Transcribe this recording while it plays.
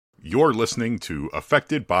You're listening to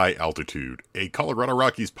Affected by Altitude, a Colorado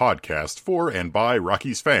Rockies podcast for and by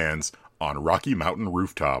Rockies fans on Rocky Mountain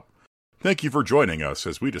Rooftop. Thank you for joining us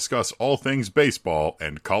as we discuss all things baseball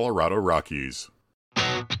and Colorado Rockies.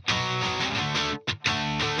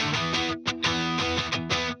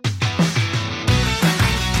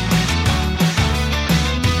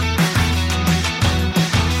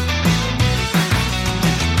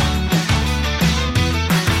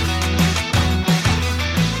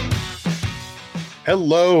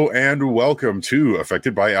 Hello and welcome to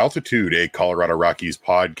Affected by Altitude, a Colorado Rockies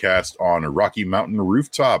podcast on Rocky Mountain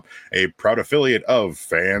Rooftop, a proud affiliate of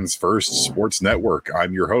Fans First Sports Network.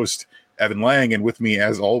 I'm your host, Evan Lang, and with me,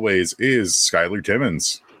 as always, is Skylar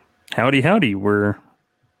Timmons. Howdy, howdy. We're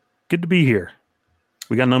good to be here.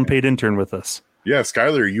 We got an unpaid intern with us. Yeah,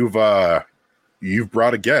 Skylar, you've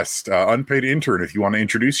brought a guest, unpaid intern, if you want to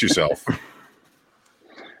introduce yourself.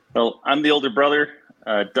 Well, I'm the older brother,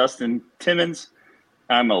 Dustin Timmons.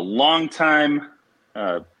 I'm a longtime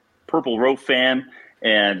Purple Row fan,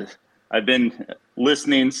 and I've been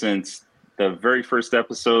listening since the very first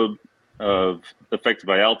episode of Affected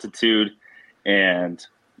by Altitude, and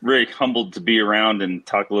really humbled to be around and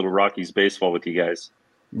talk a little Rockies baseball with you guys.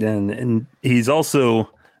 And he's also,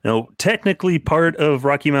 technically part of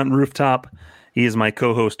Rocky Mountain Rooftop. He is my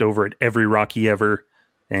co-host over at Every Rocky Ever,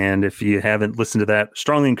 and if you haven't listened to that,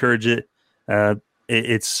 strongly encourage it.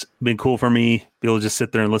 It's been cool for me to be able to just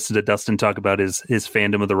sit there and listen to Dustin talk about his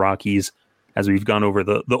fandom of the Rockies as we've gone over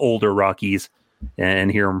the older Rockies and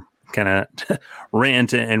hear him kind of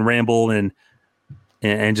rant and ramble and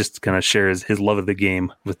just kind of share his love of the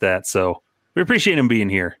game with that. So we appreciate him being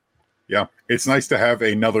here. Yeah, it's nice to have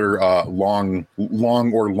another long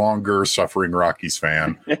or longer suffering Rockies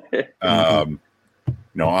fan. I'm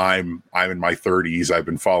in my 30s. I've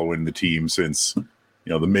been following the team since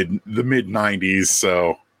the mid 90s,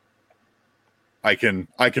 so I can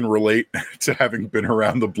relate to having been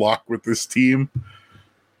around the block with this team.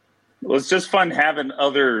 Well, it's just fun having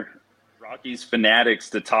other Rockies fanatics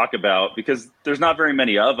to talk about, because there's not very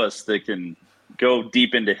many of us that can go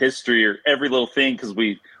deep into history or every little thing, because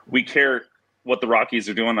we care what the Rockies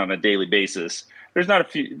are doing on a daily basis. There's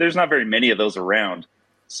not very many of those around,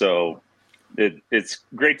 so it's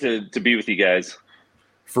great to be with you guys.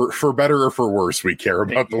 For better or for worse, we care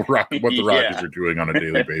about what the Rockies are doing on a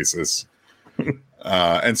daily basis.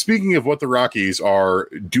 And speaking of what the Rockies are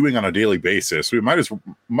doing on a daily basis, we might as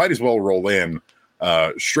well roll in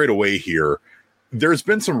straight away here. There's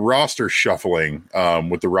been some roster shuffling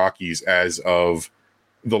with the Rockies as of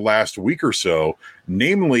the last week or so,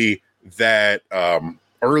 namely that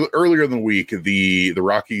earlier in the week, the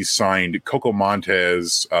Rockies signed Coco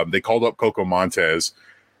Montes. They called up Coco Montes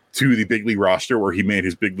to the big league roster where he made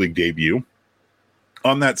his big league debut.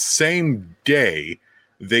 On that same day,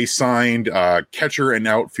 they signed catcher and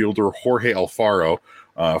outfielder Jorge Alfaro,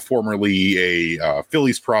 formerly a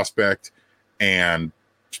Phillies prospect, and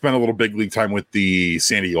spent a little big league time with the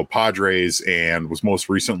San Diego Padres and was most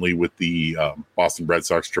recently with the Boston Red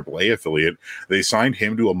Sox AAA affiliate. They signed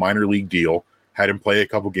him to a minor league deal, had him play a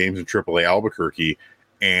couple games in AAA Albuquerque,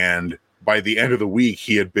 and by the end of the week,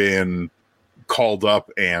 he had been called up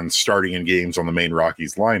and starting in games on the main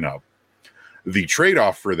Rockies lineup. The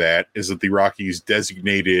trade-off for that is that the Rockies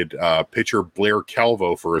designated pitcher Blair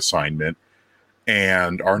Calvo for assignment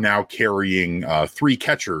and are now carrying three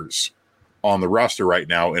catchers on the roster right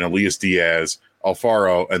now in Elias Diaz,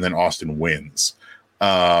 Alfaro, and then Austin Wynns.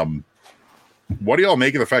 What do y'all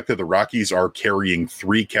make of the fact that the Rockies are carrying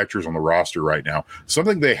three catchers on the roster right now?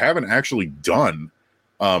 Something they haven't actually done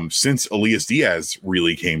since Elias Diaz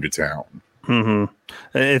really came to town. Mm-hmm.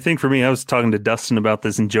 I think for me, I was talking to Dustin about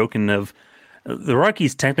this and joking of the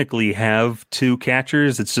Rockies technically have two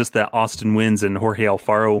catchers. It's just that Austin Wynns and Jorge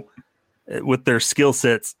Alfaro, with their skill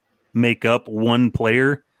sets, make up one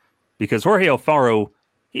player, because Jorge Alfaro,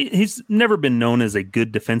 he's never been known as a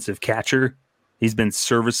good defensive catcher. He's been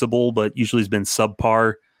serviceable, but usually he's been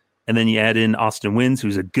subpar. And then you add in Austin Wynns,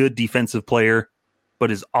 who's a good defensive player, but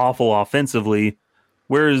is awful offensively.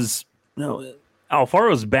 Whereas,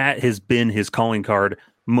 Alfaro's bat has been his calling card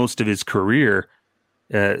most of his career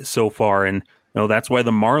so far. And that's why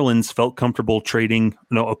the Marlins felt comfortable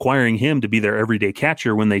acquiring him to be their everyday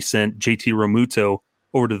catcher when they sent JT Realmuto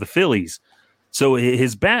over to the Phillies. So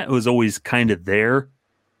his bat was always kind of there,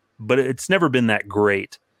 but it's never been that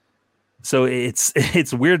great. So it's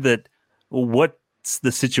weird that what's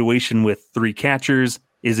the situation with three catchers?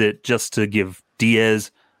 Is it just to give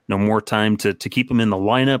Diaz more time to keep him in the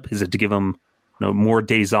lineup? Is it to give him more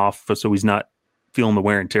days off so he's not feeling the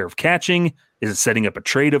wear and tear of catching? Is it setting up a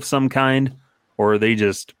trade of some kind? Or are they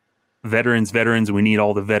just veterans. We need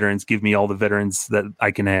all the veterans. Give me all the veterans that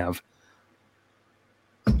I can have.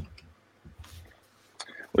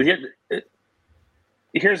 Well,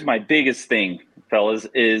 here's my biggest thing, fellas,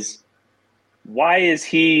 is why is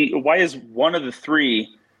one of the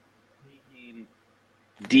three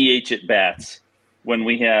DH at bats when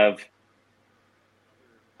we have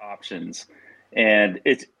options? And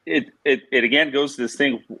it again goes to this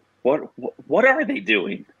thing. What are they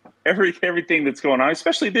doing? Everything that's going on,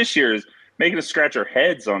 especially this year, is making us scratch our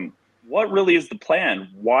heads on what really is the plan.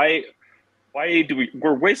 Why do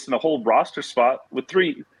we're wasting a whole roster spot with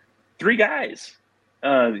three guys,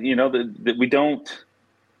 that we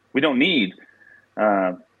don't need.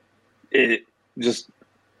 It just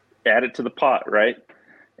add it to the pot, right?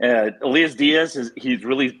 Elias Diaz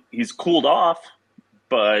he's cooled off,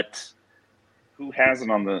 but who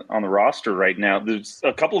hasn't on the roster right now? There's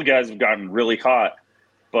a couple of guys have gotten really hot,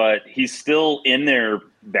 but he's still in there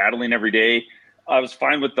battling every day. I was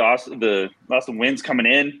fine with the Austin Wins coming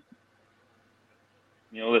in.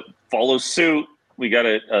 That follows suit. We got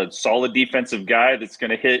a solid defensive guy that's going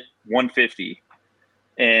to hit 150.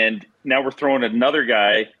 And now we're throwing another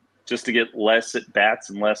guy just to get less at bats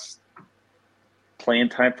and less playing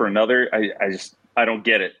time for another. I don't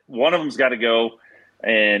get it. One of them's got to go,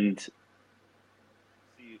 and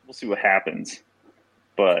we'll see what happens.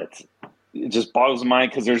 But it just boggles my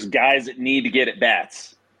mind because there's guys that need to get at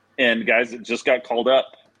bats, and guys that just got called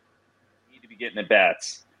up need to be getting at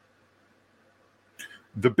bats.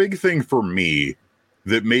 The big thing for me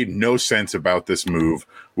that made no sense about this move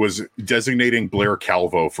was designating Blair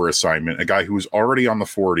Calvo for assignment, a guy who was already on the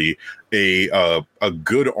 40, a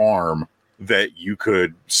good arm that you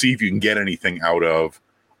could see if you can get anything out of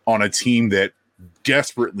on a team that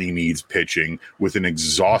desperately needs pitching with an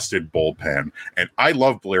exhausted bullpen. And I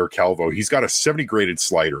love Blair Calvo. He's got a 70 graded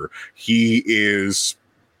slider. He is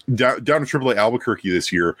down to AAA Albuquerque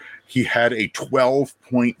this year. He had a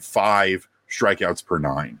 12.5 strikeouts per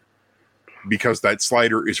 9 because that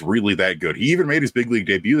slider is really that good. He even made his big league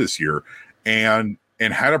debut this year and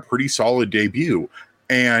had a pretty solid debut.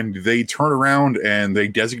 And they turn around and they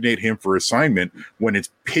designate him for assignment when it's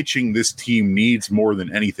pitching this team needs more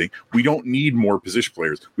than anything. We don't need more position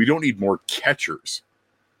players. We don't need more catchers.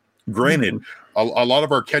 Granted, a lot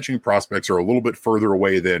of our catching prospects are a little bit further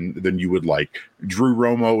away than you would like. Drew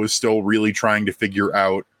Romo is still really trying to figure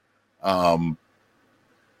out,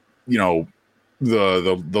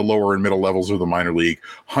 the lower and middle levels of the minor league.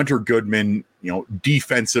 Hunter Goodman,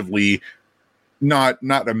 defensively, not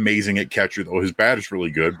amazing at catcher, though his bat is really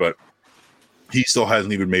good, but he still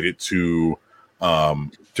hasn't even made it to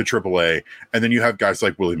AAA. And then you have guys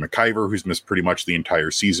like Willie McIver, who's missed pretty much the entire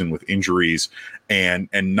season with injuries, and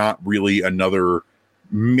not really another,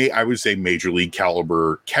 I would say, major league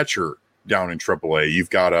caliber catcher down in AAA. You've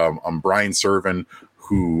got Brian Serven,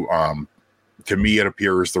 who to me it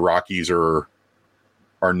appears the Rockies are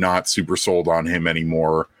not super sold on him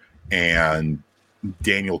anymore, and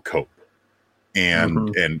Daniel Cope.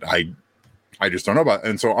 And I just don't know about it.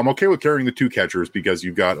 And so I'm okay with carrying the two catchers because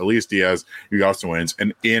you've got Elias Diaz, you got Austin Wins,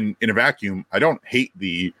 and in a vacuum, I don't hate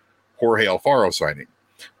the Jorge Alfaro signing.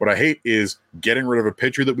 What I hate is getting rid of a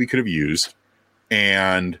pitcher that we could have used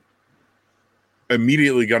and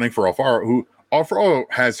immediately gunning for Alfaro, who Alfaro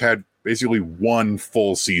has had basically one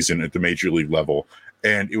full season at the major league level,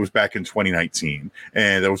 and it was back in 2019.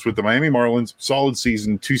 And that was with the Miami Marlins, solid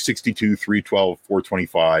season, 262, 312,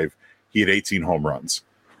 425. He had 18 home runs,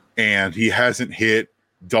 and he hasn't hit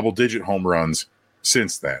double-digit home runs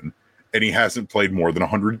since then, and he hasn't played more than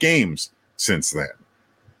 100 games since then.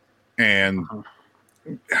 And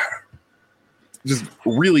just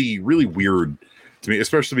really, really weird to me,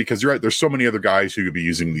 especially because you're right, there's so many other guys who could be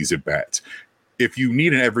using these at-bats. If you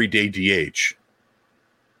need an everyday DH,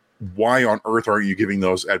 why on earth aren't you giving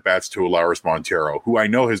those at-bats to Alaris Montero, who I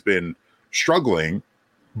know has been struggling,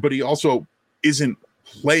 but he also isn't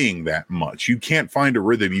playing that much. You can't find a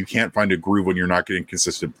rhythm. You can't find a groove when you're not getting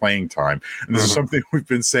consistent playing time. And this is something we've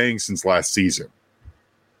been saying since last season.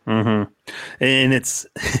 And it's,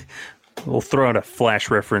 we'll throw out a Flash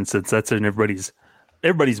reference. That's in everybody's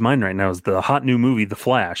mind right now is the hot new movie, The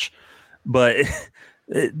Flash. But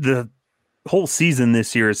the whole season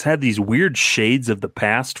this year has had these weird shades of the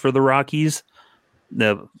past for the Rockies.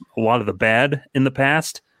 A lot of the bad in the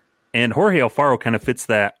past. And Jorge Alfaro kind of fits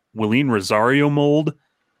that Willeen Rosario mold,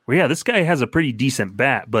 where, yeah, this guy has a pretty decent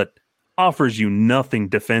bat, but offers you nothing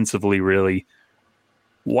defensively, really.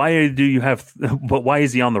 Why is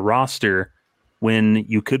he on the roster when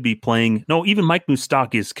you could be playing? No, even Mike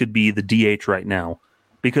Moustakas could be the DH right now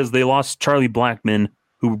because they lost Charlie Blackmon,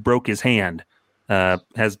 who broke his hand,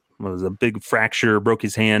 was a big fracture, broke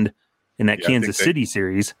his hand in that Kansas City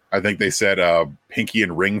series. I think they said pinky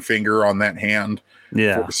and ring finger on that hand.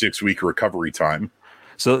 Yeah. 4 to 6 week recovery time.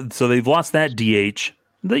 So they've lost that DH.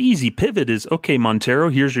 The easy pivot is, okay, Montero,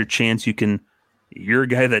 here's your chance. You're a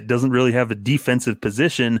guy that doesn't really have a defensive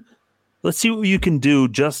position. Let's see what you can do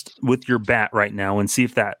just with your bat right now and see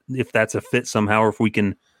if that's a fit somehow, or if we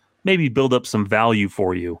can maybe build up some value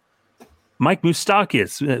for you. Mike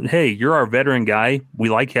Moustakas, hey, you're our veteran guy. We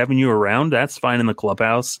like having you around. That's fine in the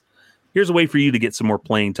clubhouse. Here's a way for you to get some more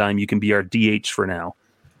playing time. You can be our DH for now.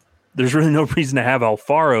 There's really no reason to have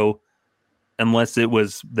Alfaro unless it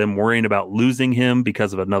was them worrying about losing him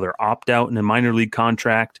because of another opt-out in a minor league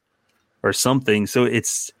contract or something. So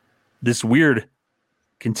it's this weird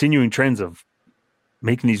continuing trends of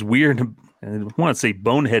making these weird, I want to say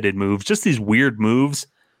boneheaded moves, just these weird moves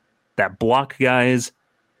that block guys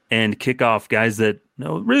and kick off guys that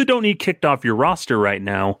really don't need kicked off your roster right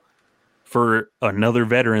now for another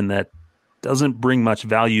veteran that doesn't bring much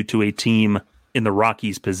value to a team in the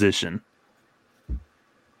Rockies position.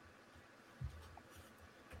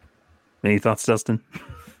 Any thoughts, Dustin?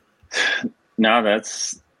 No,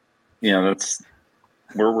 that's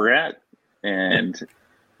where we're at. And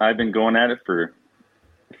I've been going at it for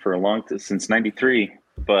a long time, since 93,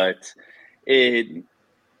 but it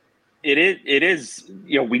is,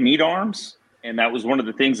 we need arms. And that was one of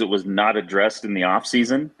the things that was not addressed in the off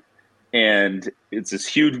season. And it's this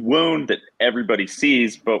huge wound that everybody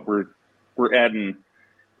sees, but we're adding,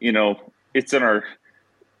 it's in our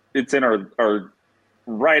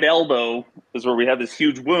right elbow is where we have this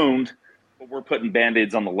huge wound, but we're putting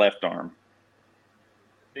Band-Aids on the left arm.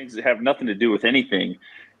 Things that have nothing to do with anything.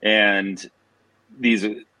 And these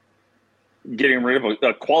getting rid of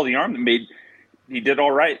a quality arm that he did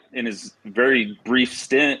all right in his very brief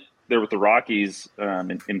stint there with the Rockies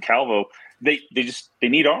in Calvo. They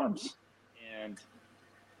need arms. And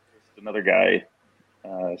another guy,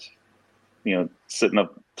 sitting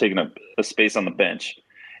up, taking up a space on the bench.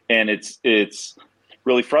 And it's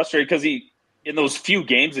really frustrating because in those few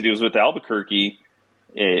games that he was with Albuquerque,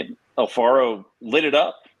 Alfaro lit it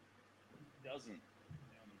up. He doesn't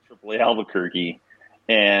AAA Albuquerque,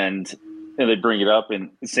 and they bring it up. And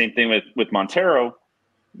the same thing with Montero.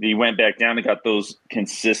 He went back down and got those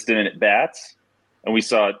consistent at bats, and we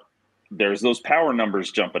saw there's those power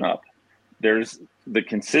numbers jumping up. There's the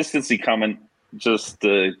consistency coming just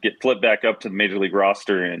to get flipped back up to the major league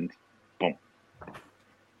roster, and boom,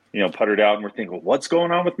 puttered out. And we're thinking, well, what's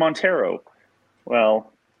going on with Montero?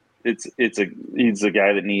 Well, he's a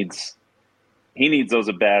guy that needs those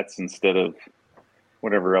at bats instead of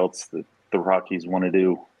whatever else that the Rockies want to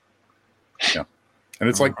do. Yeah, and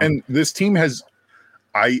it's like, and this team has,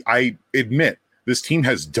 I admit, this team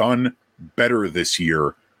has done better this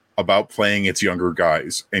year about playing its younger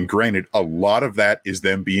guys. And granted, a lot of that is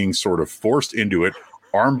them being sort of forced into it,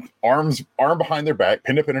 arm behind their back,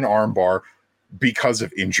 pinned up in an arm bar because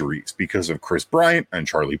of injuries, because of Chris Bryant and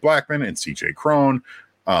Charlie Blackmon and CJ Cron,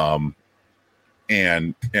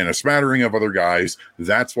 and a smattering of other guys.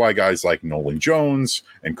 That's why guys like Nolan Jones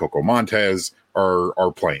and Coco Montes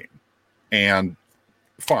are playing. And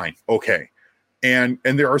fine, okay. And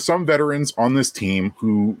there are some veterans on this team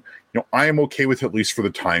who, I am okay with, at least for the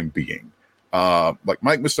time being. Like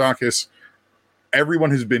Mike Moustakas,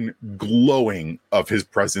 everyone has been glowing of his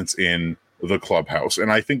presence in the clubhouse.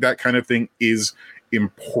 And I think that kind of thing is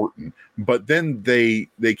important. But then they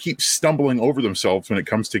keep stumbling over themselves when it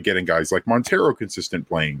comes to getting guys like Montero consistent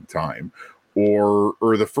playing time, or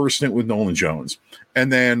the first stint with Nolan Jones.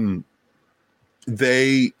 And then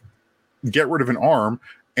they get rid of an arm,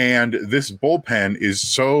 and this bullpen is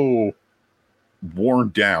so worn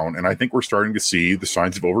down. And I think we're starting to see the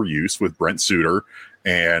signs of overuse with Brent Suter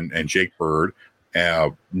and Jake Bird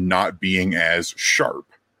not being as sharp.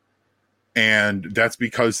 And that's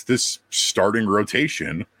because this starting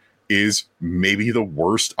rotation is maybe the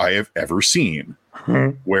worst I have ever seen,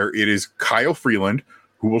 where it is Kyle Freeland,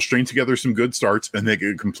 who will string together some good starts and they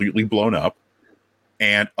get completely blown up,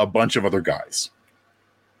 and a bunch of other guys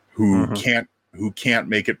who can't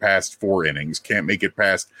make it past 4 innings, can't make it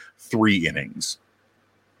past 3 innings.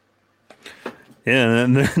 Yeah,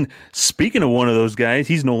 and then speaking of one of those guys,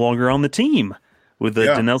 he's no longer on the team with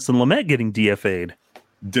Dinelson Lamet getting DFA'd.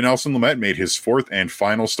 Dinelson Lamet made his 4th and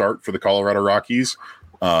final start for the Colorado Rockies,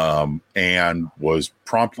 and was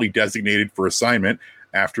promptly designated for assignment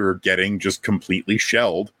after getting just completely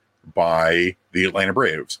shelled by the Atlanta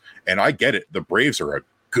Braves. And I get it. The Braves are a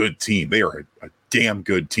good team. They are a damn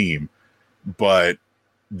good team. But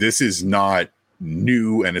this is not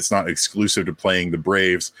new, and it's not exclusive to playing the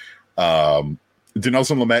Braves. Dinelson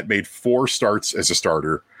Lamet made 4 starts as a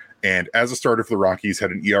starter and as a starter for the Rockies,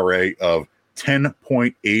 had an ERA of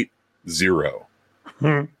 10.80.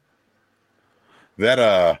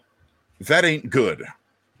 That ain't good.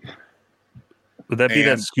 Would that be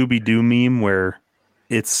that Scooby-Doo meme where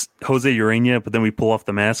it's Jose Urena, but then we pull off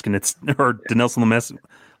the mask and it's, or Dinelson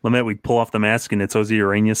Lamet, we pull off the mask and it's Jose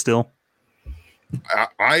Urena still?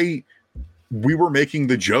 We were making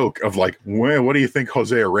the joke of like, well, what do you think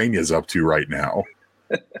Jose Urena is up to right now?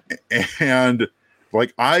 And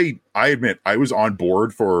like, I admit I was on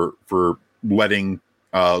board for letting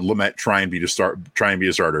Lamet try and be a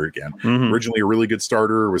starter again. Mm-hmm. Originally a really good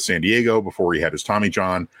starter with San Diego before he had his Tommy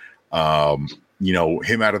John.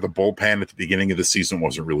 Him out of the bullpen at the beginning of the season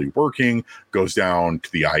wasn't really working, goes down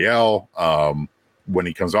to the IL. When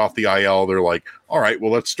he comes off the IL, they're like, all right,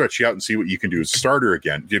 well, let's stretch you out and see what you can do as a starter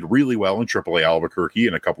again. Did really well in AAA Albuquerque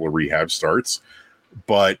and a couple of rehab starts,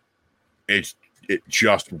 but it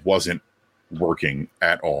just wasn't working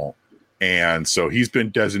at all. And so he's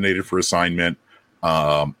been designated for assignment.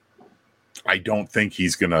 I don't think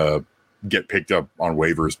he's going to get picked up on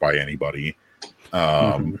waivers by anybody.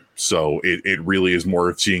 So it really is more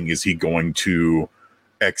of seeing, is he going to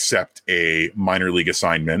accept a minor league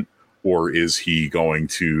assignment, or is he going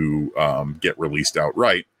to get released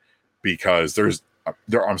outright? Because there's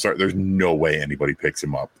no way anybody picks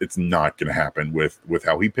him up. It's not going to happen with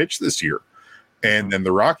how he pitched this year. And then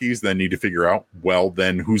the Rockies then need to figure out, well,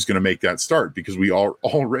 then who's going to make that start? Because we are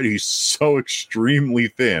already so extremely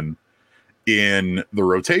thin in the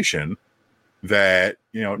rotation that,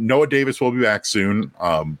 Noah Davis will be back soon.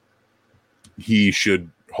 He should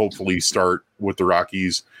hopefully start with the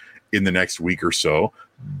Rockies in the next week or so.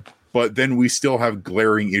 But then we still have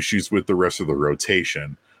glaring issues with the rest of the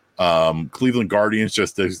rotation. Cleveland Guardians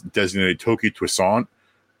just designated Toki Toussaint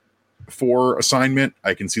for assignment.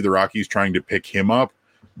 I can see the Rockies trying to pick him up,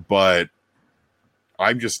 but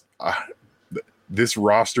I'm just this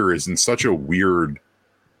roster is in such a weird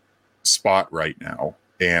spot right now,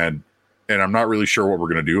 and I'm not really sure what we're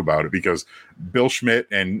going to do about it, because Bill Schmidt,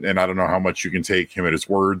 and I don't know how much you can take him at his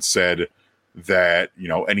word, said that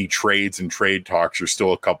any trades and trade talks are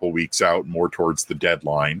still a couple weeks out, more towards the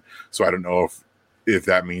deadline. So I don't know if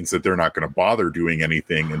that means that they're not going to bother doing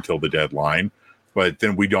anything until the deadline. But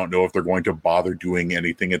then we don't know if they're going to bother doing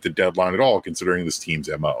anything at the deadline at all, considering this team's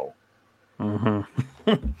MO.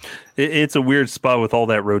 Mm-hmm. It's a weird spot with all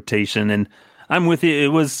that rotation, and I'm with you. It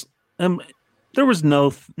was there was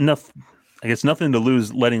nothing to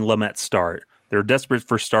lose letting Lamet start. They're desperate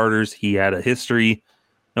for starters. He had a history.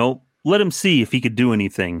 Let him see if he could do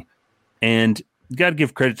anything. And you got to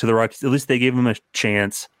give credit to the Rockies. At least they gave him a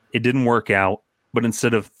chance. It didn't work out, but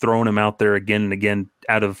instead of throwing him out there again and again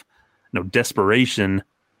out of desperation,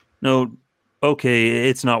 okay,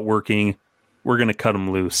 it's not working, we're going to cut him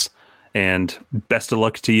loose. And best of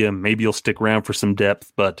luck to you. Maybe you'll stick around for some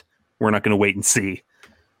depth, but we're not going to wait and see.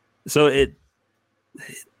 So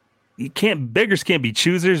beggars can't be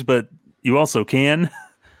choosers, but you also can,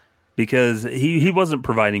 because he wasn't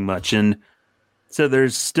providing much. And so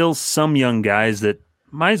there's still some young guys that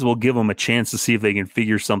might as well give them a chance to see if they can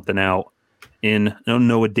figure something out. In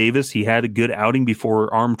Noah Davis, he had a good outing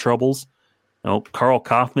before arm troubles. Carl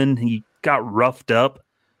Kaufman, he got roughed up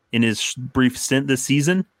in his brief stint this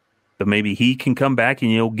season, but maybe he can come back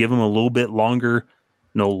and give him a little bit longer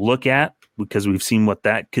look at, because we've seen what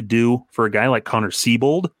that could do for a guy like Connor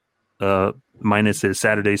Siebold, minus his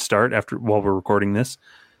Saturday start while we're recording this.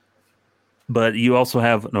 But you also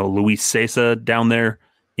have Luis Cessa down there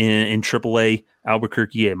in AAA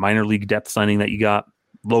Albuquerque, a minor league depth signing that you got.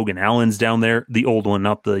 Logan Allen's down there, the old one,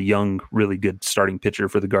 not the young, really good starting pitcher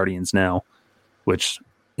for the Guardians now, which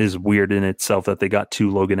is weird in itself that they got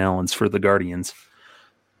two Logan Allens for the Guardians.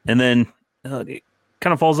 And then it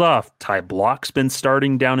kind of falls off. Ty Block's been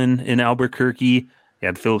starting down in Albuquerque. You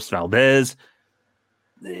had Phillips Valdez.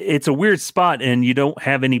 It's a weird spot, and you don't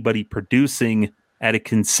have anybody producing at a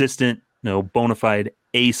consistent, bona fide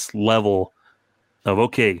ace level of,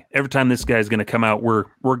 okay, every time this guy's going to come out, we're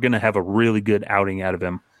going to have a really good outing out of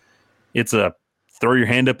him. It's a throw your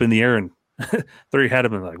hand up in the air and throw your head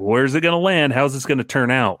up and like, where's it going to land? How's this going to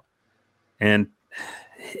turn out? And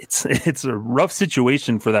it's a rough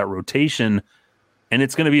situation for that rotation, and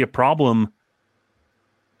it's going to be a problem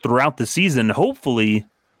throughout the season. Hopefully,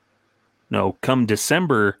 come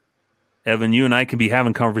December, Evan, you and I can be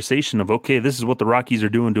having conversation of, okay, this is what the Rockies are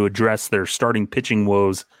doing to address their starting pitching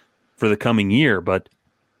woes for the coming year. But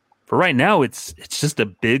for right now, it's just a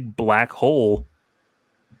big black hole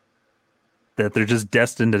that they're just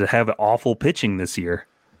destined to have awful pitching this year.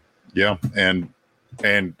 Yeah, and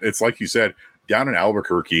it's like you said, down in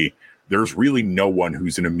Albuquerque, there's really no one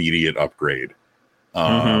who's an immediate upgrade.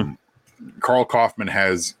 Carl Kaufman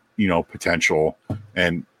has, potential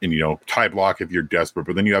and tie block if you're desperate.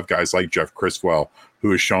 But then you have guys like Jeff Criswell,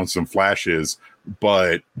 who has shown some flashes,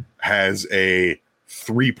 but has a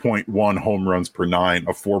 3.1 home runs per 9,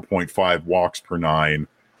 a 4.5 walks per 9.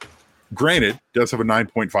 Granted, does have a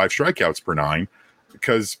 9.5 strikeouts per 9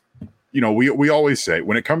 because, we always say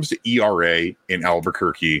when it comes to ERA in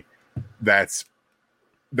Albuquerque, that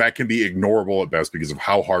can be ignorable at best because of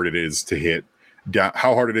how hard it is to hit down,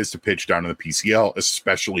 how hard it is to pitch down in the PCL,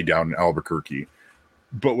 especially down in Albuquerque.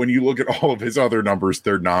 But when you look at all of his other numbers,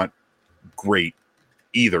 they're not great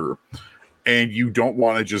either. And you don't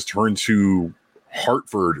want to just turn to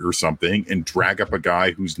Hartford or something and drag up a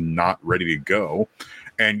guy who's not ready to go.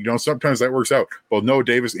 And, sometimes that works out. Both Noah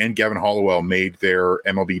Davis and Gavin Hollowell made their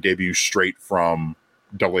MLB debut straight from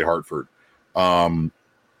AA Hartford.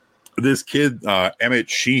 This kid, Emmett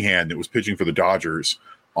Sheehan, that was pitching for the Dodgers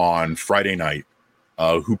on Friday night,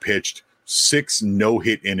 who pitched 6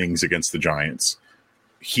 no-hit innings against the Giants.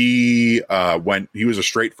 He was a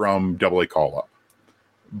straight from AA call-up.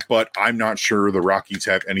 But I'm not sure the Rockies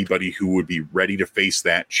have anybody who would be ready to face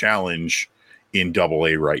that challenge in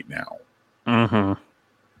AA right now. Mm-hmm.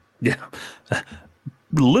 Yeah.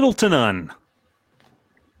 Little to none.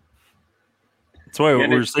 That's why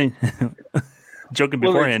we're saying, joking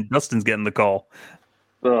beforehand, Dustin's getting the call.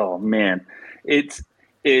 Oh, man. It's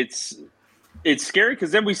scary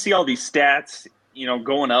because then we see all these stats,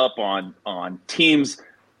 going up on teams,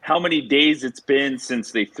 how many days it's been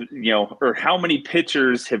since they, or how many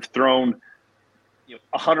pitchers have thrown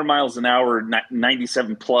 100 miles an hour,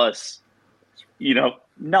 97 plus,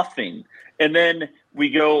 nothing. And then we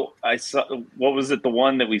go, I saw, what was it? The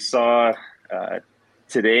one that we saw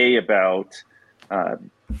today about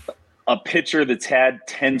a pitcher that's had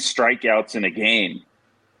 10 strikeouts in a game.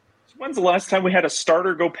 When's the last time we had a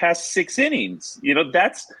starter go past 6 innings?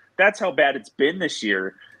 That's how bad it's been this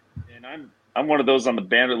year. And I'm one of those on the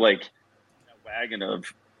band that wagon of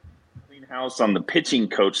clean house on the pitching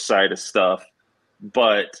coach side of stuff.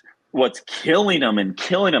 But what's killing him,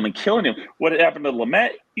 what happened to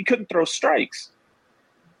Lamet? He couldn't throw strikes.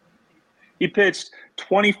 He pitched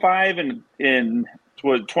 25 in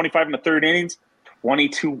the third innings,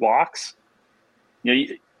 22 walks.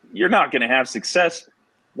 You're not going to have success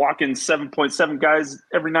walking 7.7 guys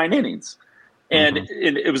every 9 innings. And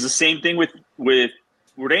it was the same thing with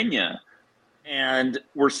Urena. And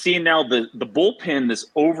we're seeing now the bullpen, this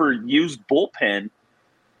overused bullpen,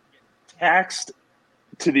 taxed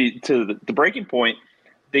to the breaking point.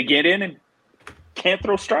 They get in and can't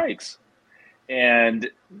throw strikes. And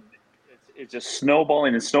it's just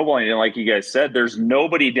snowballing and snowballing. And like you guys said, there's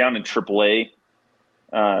nobody down in AAA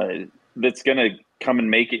that's going to come and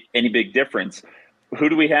make it any big difference. Who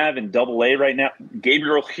do we have in AA right now?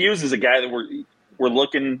 Gabriel Hughes is a guy that we're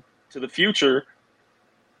looking to the future.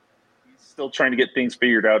 He's still trying to get things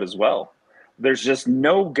figured out as well. There's just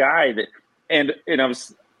no guy that, and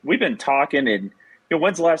we've been talking, and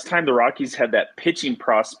when's the last time the Rockies had that pitching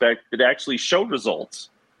prospect that actually showed results?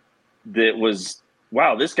 That was,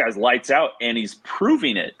 wow, this guy's lights out, and he's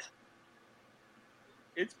proving it.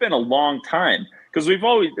 It's been a long time because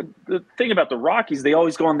the thing about the Rockies, they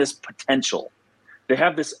always go on this potential. They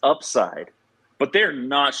have this upside, but they're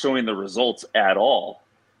not showing the results at all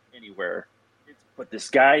anywhere. But this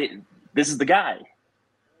is the guy.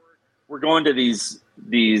 We're going to these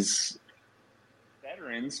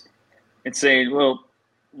veterans and saying, well,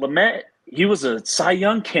 Lamet, he was a Cy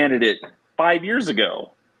Young candidate 5 years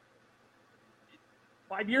ago.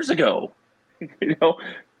 5 years ago.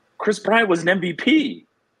 Chris Bryant was an MVP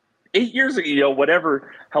 8 years ago,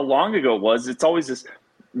 whatever, how long ago it was. It's always this,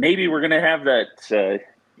 maybe we're going to have that,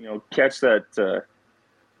 catch that,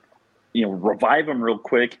 revive them real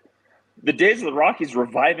quick. The days of the Rockies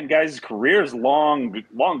reviving guys' careers long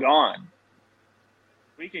gone.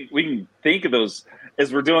 We can think of those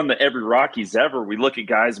as we're doing the every Rockies ever. We look at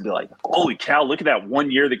guys and be like, holy cow, look at that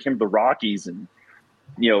 1 year that came to the Rockies and,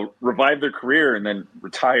 revived their career and then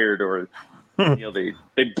retired, or,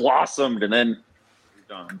 they blossomed and then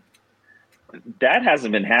they're done. That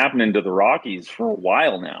hasn't been happening to the Rockies for a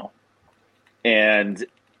while now. And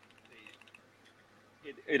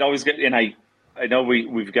it always gets, and I know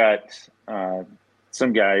we've got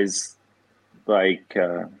some guys like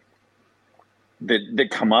that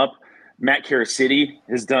come up. Matt Caracity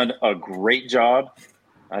has done a great job.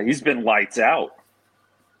 He's been lights out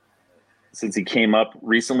since he came up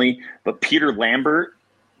recently. But Peter Lambert,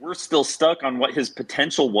 we're still stuck on what his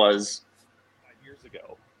potential was 5 years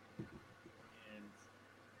ago.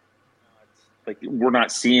 And we're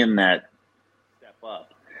not seeing that step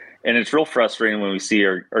up. And it's real frustrating when we see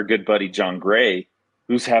our good buddy John Gray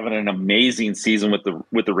who's having an amazing season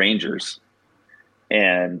with the Rangers.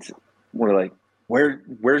 And we're like,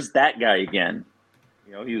 where's that guy again?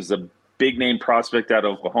 You know, he was a big name prospect out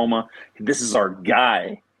of Oklahoma. This is our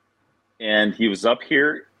guy. And he was up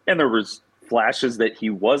here, and there was flashes that he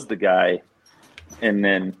was the guy. And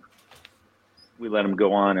then we let him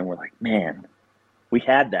go on, and we're like, man, we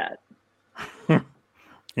had that.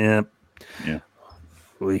 Yeah.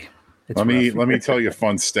 Let me tell you a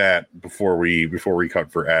fun stat before we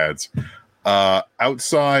cut for ads.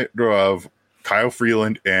 Outside of Kyle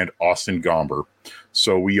Freeland and Austin Gomber,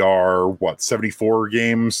 so we are 74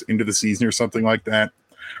 games into the season or something like that.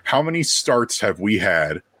 How many starts have we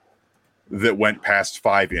had that went past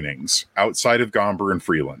 5 innings outside of Gomber and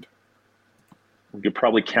Freeland? We could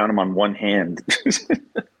probably count them on one hand.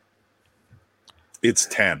 It's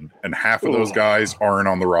 10, and half of those guys aren't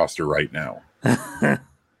on the roster right now. Man.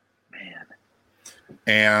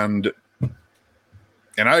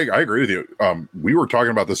 And I agree with you. We were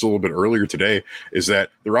talking about this a little bit earlier today, is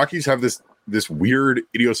that the Rockies have this weird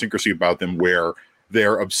idiosyncrasy about them where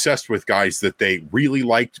they're obsessed with guys that they really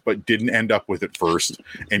liked but didn't end up with at first,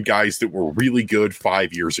 and guys that were really good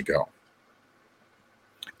 5 years ago.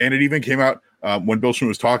 And it even came out when Bill Schmidt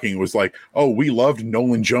was talking, it was like, oh, we loved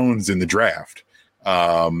Nolan Jones in the draft.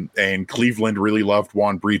 And Cleveland really loved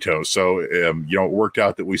Juan Brito. So, it worked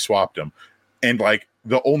out that we swapped him. And like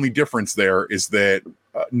the only difference there is that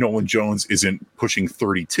Nolan Jones isn't pushing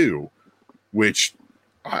 32, which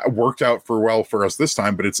worked out well for us this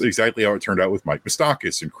time, but it's exactly how it turned out with Mike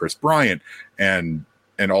Moustakas and Chris Bryant and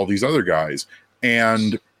all these other guys.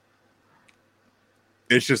 And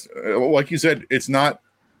it's just, like you said, it's not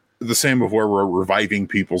the same of where we're reviving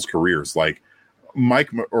people's careers. Like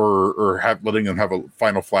Mike or letting them have a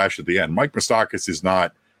final flash at the end. Mike Moustakas is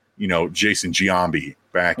not, Jason Giambi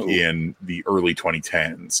back in the early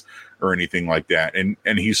 2010s or anything like that. And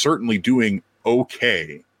he's certainly doing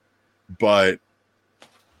okay, but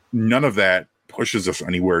none of that pushes us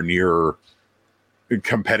anywhere near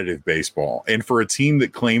competitive baseball. And for a team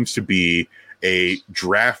that claims to be a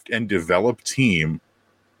draft and develop team,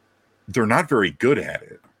 they're not very good at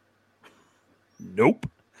it. Nope.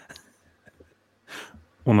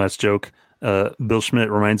 One last joke. Bill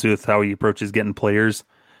Schmidt reminds me of how he approaches getting players.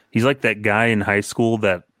 He's like that guy in high school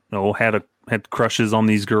that had crushes on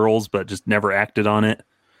these girls, but just never acted on it.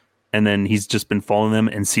 And then he's just been following them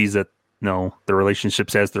and sees that the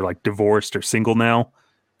relationship says they're like divorced or single now,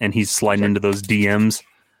 and he's sliding into those DMs.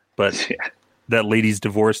 But that lady's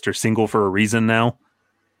divorced or single for a reason now,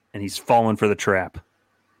 and he's fallen for the trap.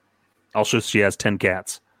 Also, she has 10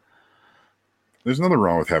 cats. There's nothing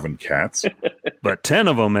wrong with having cats. But 10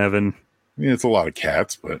 of them, Evan. I mean, it's a lot of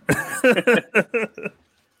cats, but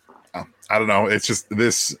I don't know. It's just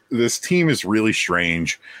this team is really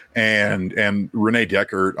strange. And Renee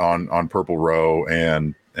Deckert on Purple Row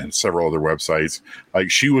and several other websites, like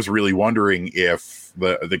she was really wondering if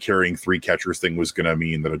the carrying 3 catchers thing was going to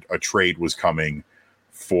mean that a trade was coming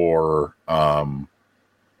for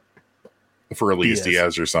Elias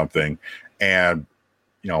Diaz or something. And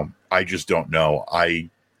I just don't know. I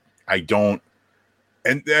don't.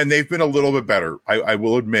 And they've been a little bit better. I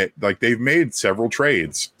will admit, like they've made several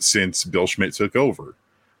trades since Bill Schmidt took over,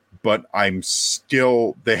 but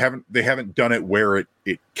they haven't done it where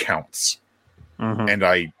it counts. Mm-hmm. And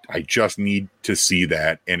I just need to see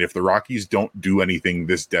that. And if the Rockies don't do anything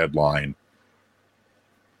this deadline,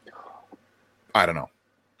 I don't know.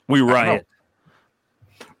 We riot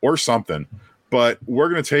or something. But we're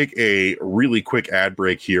going to take a really quick ad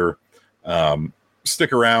break here.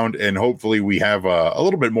 Stick around, and hopefully we have a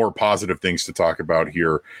little bit more positive things to talk about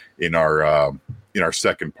here in our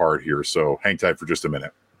second part here. So hang tight for just a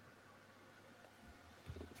minute.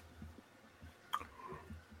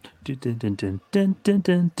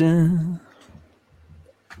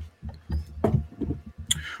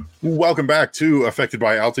 Welcome back to Affected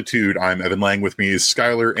by Altitude. I'm Evan Lang. With me is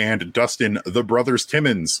Skylar and Dustin, the brothers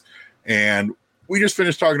Timmons. And we just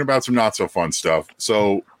finished talking about some not so fun stuff.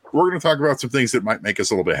 So we're going to talk about some things that might make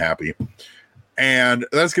us a little bit happy. And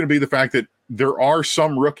that's going to be the fact that there are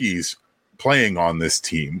some rookies playing on this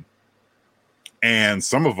team. And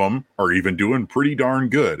some of them are even doing pretty darn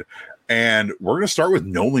good. And we're going to start with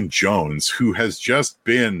Nolan Jones, who has just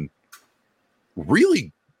been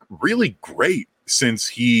really, really great since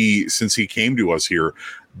he came to us here.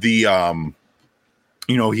 He had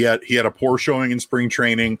a poor showing in spring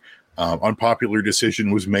training. Unpopular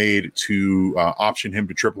decision was made to option him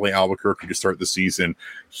to AAA Albuquerque to start the season.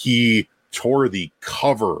 He tore the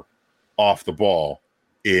cover off the ball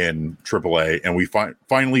in AAA, and we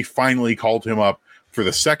finally called him up for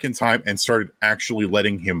the second time and started actually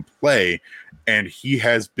letting him play. And he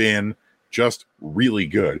has been just really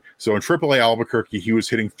good. So in AAA Albuquerque, he was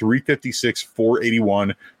hitting 356,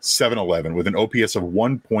 481, 711 with an OPS of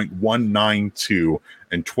 1.192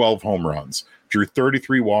 and 12 home runs. Drew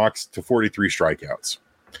 33 walks to 43 strikeouts.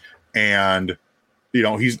 And,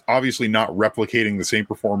 he's obviously not replicating the same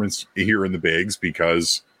performance here in the bigs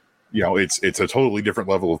because, it's a totally different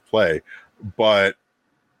level of play. But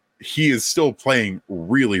he is still playing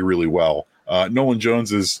really, really well. Nolan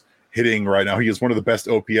Jones is hitting right now. He is one of the best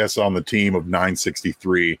OPS on the team of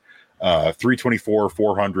 963, 324,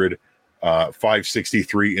 400,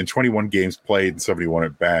 563 in 21 games played and 71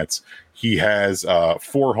 at bats. He has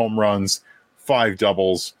 4 home runs, 5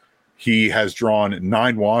 doubles. He has drawn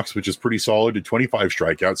 9 walks, which is pretty solid, to 25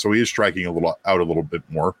 strikeouts. So he is striking a little bit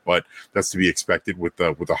more, but that's to be expected with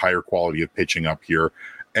a higher quality of pitching up here.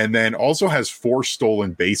 And then also has 4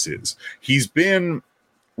 stolen bases. He's been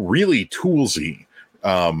really toolsy.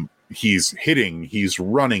 He's hitting, he's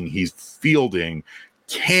running, he's fielding,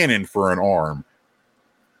 cannon for an arm.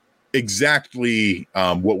 Exactly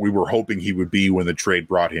what we were hoping he would be when the trade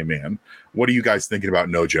brought him in. What are you guys thinking about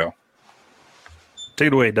Nojo? Take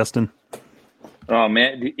it away, Dustin. Oh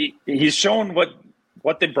man, he's shown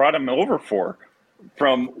what they brought him over for,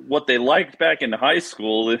 from what they liked back in high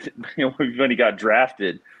school. When he got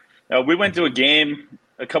drafted, we went to a game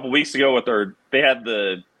a couple weeks ago they had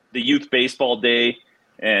the youth baseball day,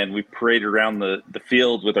 and we paraded around the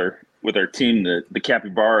field with our team, the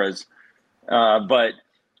Capybaras. But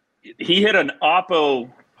he hit an Oppo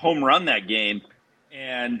home run that game,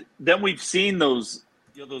 and then we've seen those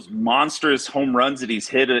monstrous home runs that he's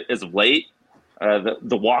hit as of late.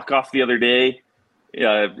 The walk off the other day,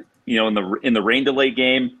 in the rain delay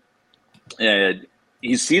game.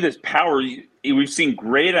 You see this power. We've seen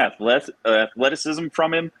great athleticism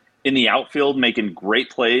from him in the outfield, making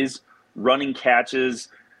great plays, running catches.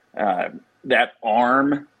 That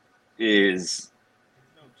arm is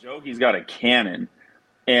no joke. He's got a cannon,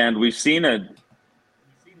 and we've seen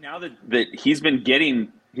now that he's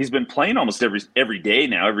been playing almost every day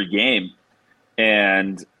now, every game,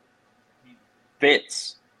 and he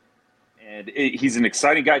fits. And he's an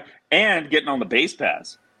exciting guy, and getting on the base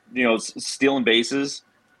paths, stealing bases,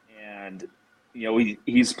 and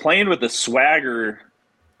he's playing with the swagger.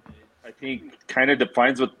 I think kind of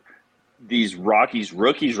defines what these Rockies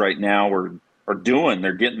rookies right now are doing.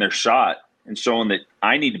 They're getting their shot and showing that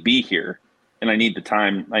I need to be here, and I need the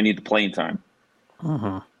time. I need the playing time.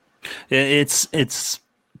 Uh-huh. It's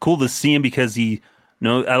cool to see him because I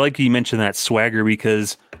like you mentioned that swagger,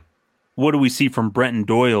 because what do we see from Brenton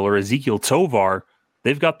Doyle or Ezekiel Tovar?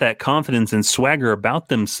 They've got that confidence and swagger about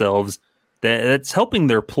themselves that's helping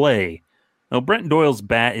their play. Now, Brenton Doyle's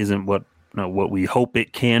bat isn't what we hope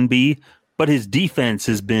it can be, but his defense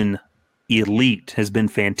has been elite, has been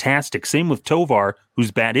fantastic. Same with Tovar,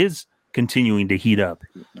 whose bat is continuing to heat up.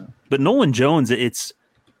 But Nolan Jones, it's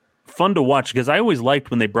fun to watch because I always liked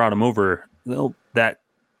when they brought him over, that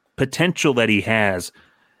potential that he has.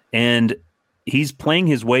 And he's playing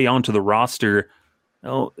his way onto the roster,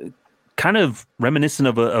 kind of reminiscent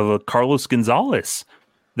of a Carlos Gonzalez.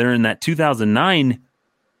 There in that 2009,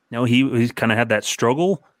 he kind of had that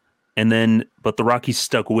struggle, but the Rockies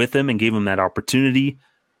stuck with him and gave him that opportunity.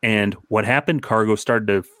 And what happened? Cargo started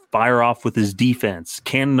to fire off with his defense,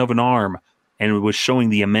 cannon of an arm, and it was showing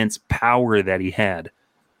the immense power that he had.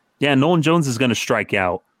 Yeah, Nolan Jones is going to strike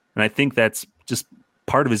out, and I think that's just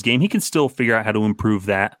part of his game. He can still figure out how to improve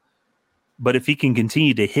that. But if he can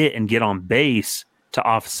continue to hit and get on base to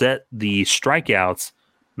offset the strikeouts,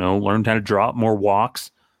 learn how to drop more walks,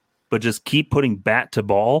 but just keep putting bat to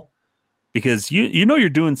ball, because you're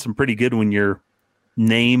doing some pretty good when your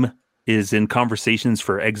name is in conversations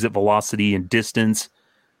for exit velocity and distance,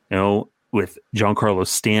 with Giancarlo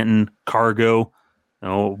Stanton, Cargo,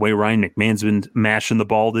 way Ryan McMahon's been mashing the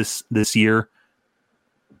ball this year,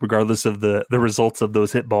 regardless of the results of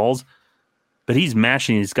those hit balls. But he's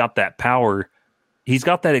mashing. He's got that power. He's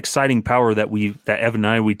got that exciting power that Evan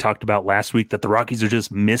and I talked about last week that the Rockies are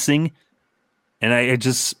just missing. And I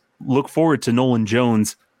just look forward to Nolan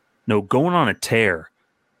Jones, going on a tear.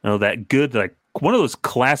 That good, like one of those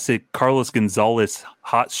classic Carlos Gonzalez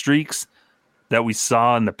hot streaks that we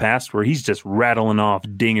saw in the past, where he's just rattling off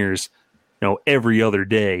dingers, every other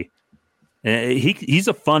day. And he's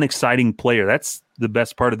a fun, exciting player. That's the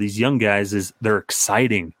best part of these young guys, is they're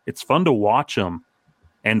exciting. It's fun to watch them,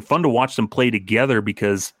 and fun to watch them play together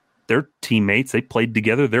because they're teammates. They played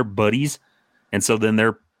together. They're buddies. And so then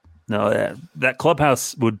that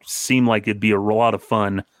clubhouse would seem like it'd be a lot of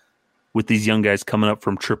fun with these young guys coming up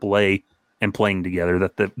from AAA and playing together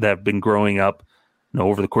that have been growing up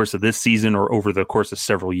over the course of this season or over the course of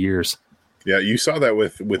several years. Yeah, you saw that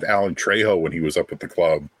with Alan Trejo when he was up at the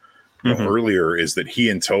club earlier, is that he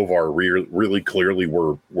and Tovar really clearly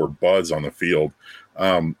were buds on the field.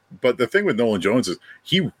 But the thing with Nolan Jones is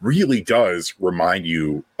he really does remind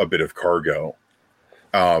you a bit of Cargo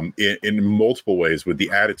in multiple ways, with the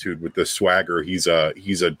attitude, with the swagger. He's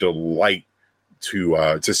a delight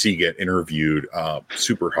to see get interviewed.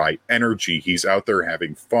 Super high energy. He's out there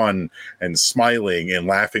having fun and smiling and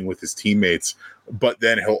laughing with his teammates. But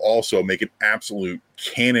then he'll also make an absolute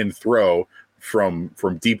cannon throw from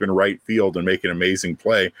deep in right field and make an amazing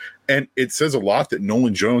play. And it says a lot that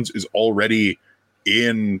Nolan Jones is already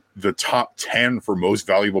in the top 10 for most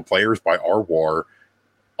valuable players by RWAR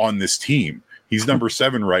on this team. He's number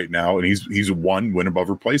 7 right now, and he's 1 win above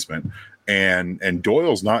replacement. And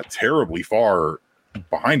Doyle's not terribly far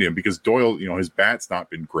behind him, because Doyle, his bat's not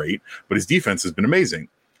been great, but his defense has been amazing.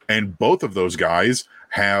 And both of those guys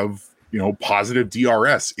have, positive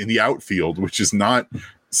DRS in the outfield, which is not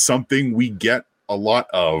something we get a lot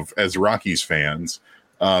of as Rockies fans.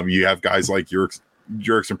 You have guys like Jurickson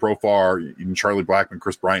Profar, even Charlie Blackmon,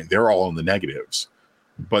 Chris Bryant, they're all in the negatives.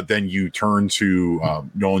 But then you turn to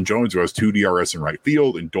Nolan Jones, who has 2 DRS in right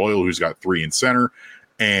field, and Doyle, who's got 3 in center,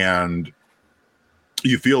 and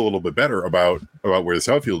you feel a little bit better about where this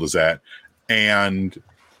outfield is at. And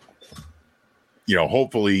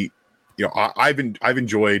hopefully, I've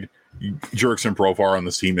enjoyed Jurickson Profar on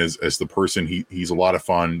this team as the person. He's a lot of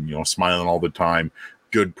fun, smiling all the time,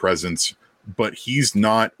 good presence, but he's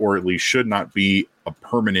not, or at least should not be, a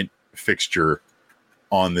permanent fixture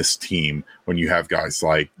on this team. When you have guys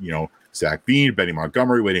like, Zach Bean, Benny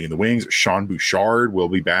Montgomery waiting in the wings, Sean Bouchard will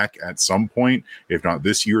be back at some point, if not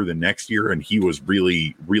this year, then next year. And he was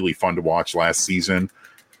really, really fun to watch last season.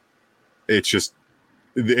 It's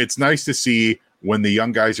nice to see when the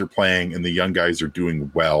young guys are playing and the young guys are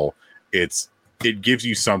doing well. It gives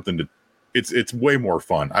you something to, it's way more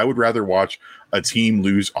fun. I would rather watch a team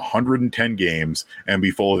lose 110 games and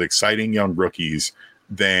be full of exciting young rookies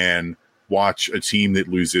than watch a team that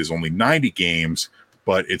loses only 90 games,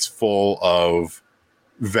 but it's full of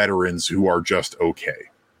veterans who are just okay.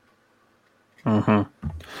 Well,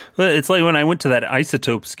 it's like when I went to that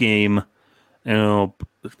Isotopes game, what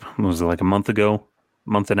was it, like a month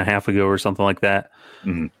and a half ago or something like that.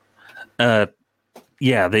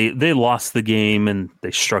 Yeah, they lost the game and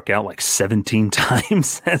they struck out like 17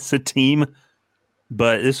 times as a team.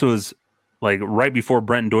 But this was like right before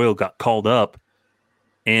Brenton Doyle got called up.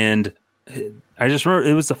 And I just remember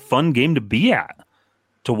it was a fun game to be at,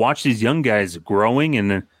 to watch these young guys growing.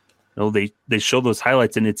 And they show those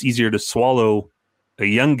highlights, and it's easier to swallow a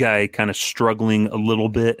young guy kind of struggling a little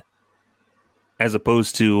bit as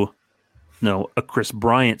opposed to a Chris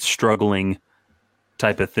Bryant struggling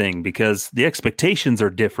type of thing, because the expectations are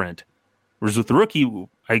different. Whereas with the rookie,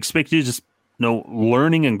 I expect you to just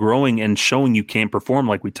learning and growing and showing you can perform,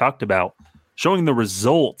 like we talked about, showing the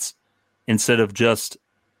results instead of just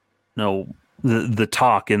the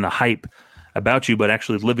talk and the hype about you, but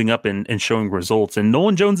actually living up and showing results. And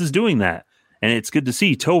Nolan Jones is doing that, and it's good to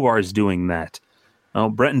see. Tovar is doing that.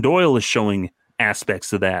 Brenton Doyle is showing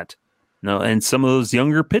aspects of that. And some of those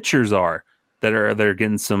younger pitchers they're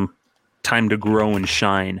getting some time to grow and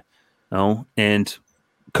shine. And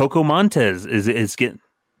Coco Montez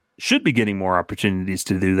should be getting more opportunities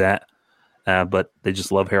to do that. But they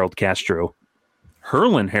just love Harold Castro.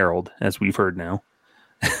 Herlin Harold, as we've heard now.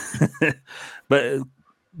 But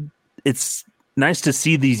it's nice to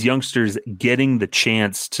see these youngsters getting the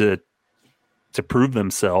chance to prove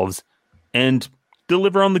themselves and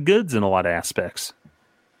deliver on the goods in a lot of aspects.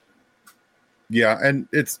 Yeah, and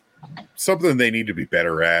it's something they need to be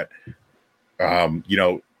better at.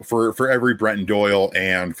 For every Brenton Doyle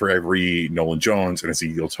and for every Nolan Jones and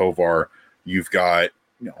Ezequiel Tovar, you've got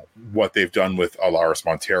what they've done with Alaris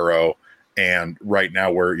Montero, and right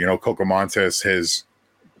now where Coco Montes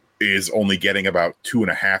is only getting about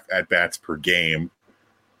 2.5 at bats per game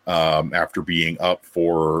after being up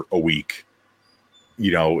for a week.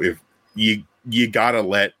 If you gotta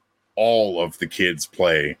let all of the kids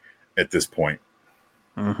play at this point.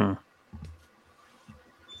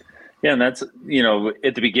 Yeah, and that's, at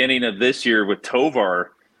the beginning of this year with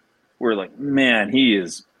Tovar, we're like, man,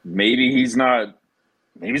 maybe he's not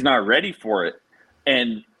ready for it.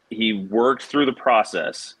 And he worked through the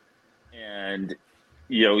process. And,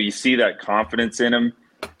 you see that confidence in him.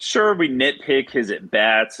 Sure, we nitpick his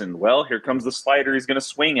at-bats and, here comes the slider he's going to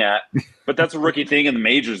swing at. But that's a rookie thing in the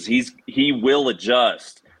majors. He will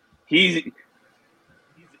adjust. He's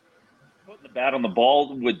putting the bat on the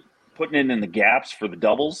ball, with putting it in the gaps for the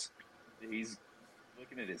doubles. He's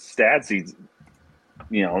looking at his stats.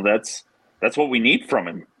 that's what we need from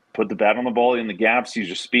him. Put the bat on the ball in the gaps, use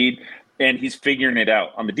your speed, and he's figuring it out.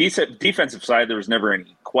 On the defensive side, there was never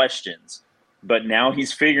any questions, but now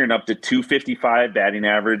he's figuring up to 255 batting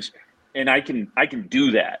average, and I can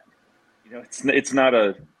do that. It's not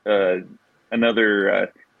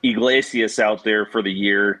another Iglesias out there for the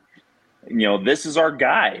year. This is our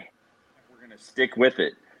guy. We're going to stick with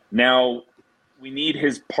it. Now, we need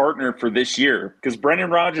his partner for this year because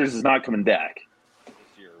Brendan Rodgers is not coming back this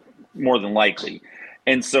year, more than likely.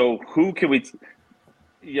 And so who can we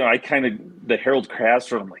the Harold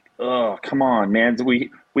Castro, I'm like, oh, come on, man.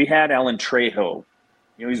 We had Alan Trejo.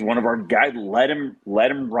 He's one of our guys. Let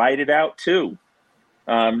him ride it out too.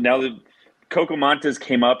 Now the Coco Montes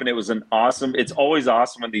came up, and it was it's always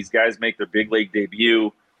awesome when these guys make their big league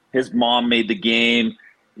debut. His mom made the game.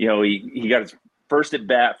 He got his first at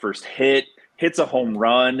bat, first hits a home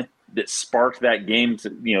run that sparked that game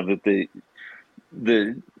to,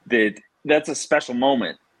 that's a special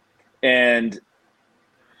moment. And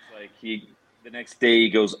like the next day he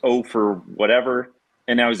goes 0 for whatever,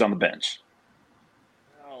 and now he's on the bench.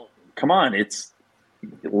 Well, come on,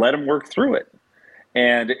 let him work through it.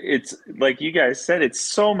 And it's like you guys said, it's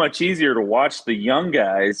so much easier to watch the young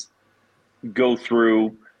guys go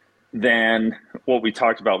through than what we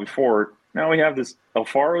talked about before. Now we have this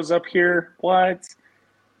Alfaro's up here. What?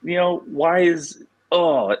 Why is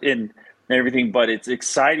and everything, but it's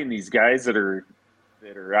exciting, these guys that are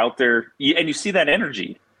out there, and you see that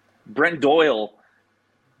energy. Brent Doyle,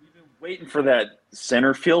 we've been waiting for that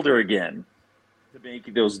center fielder again to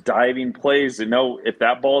make those diving plays and know if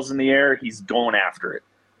that ball's in the air, he's going after it.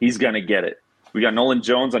 He's going to get it. We got Nolan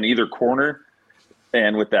Jones on either corner,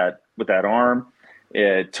 and with that arm,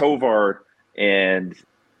 Tovar and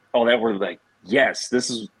all that, we're like, yes,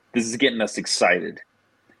 this is getting us excited.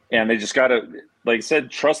 And they just got to, like I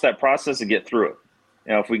said, trust that process and get through it.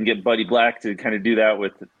 If we can get Buddy Black to kind of do that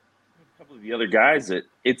with a couple of the other guys,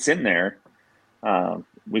 it's in there.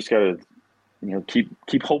 We just got to,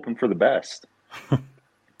 keep hoping for the best. And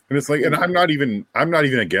it's like, and I'm not even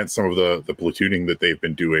against some of the platooning that they've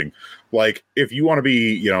been doing. Like, if you want to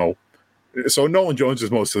be, so Nolan Jones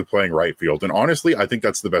is mostly playing right field, and honestly, I think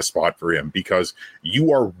that's the best spot for him because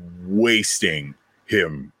you are wasting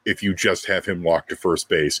him if you just have him locked to first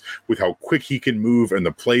base. With how quick he can move and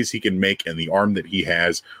the plays he can make and the arm that he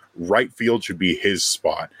has, right field should be his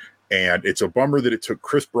spot. And it's a bummer that it took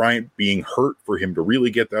Chris Bryant being hurt for him to really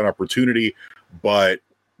get that opportunity, but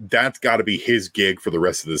that's got to be his gig for the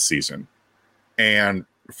rest of the season. And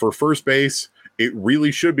for first base, it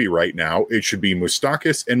really should be right now. It should be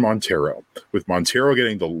Moustakas and Montero, with Montero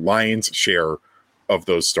getting the lion's share of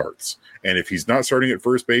those starts. And if he's not starting at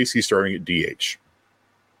first base, he's starting at DH.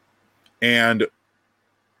 And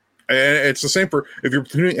it's the same for, if you're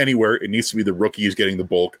tuning anywhere, it needs to be the rookies getting the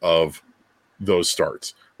bulk of those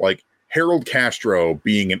starts. Like Harold Castro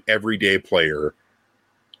being an everyday player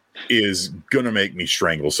is going to make me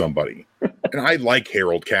strangle somebody. And I like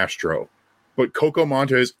Harold Castro, but Coco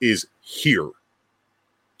Montes is here.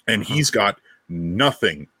 And he's got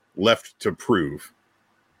nothing left to prove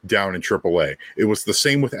down in AAA. It was the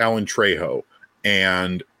same with Alan Trejo.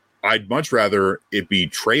 And I'd much rather it be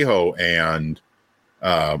Trejo and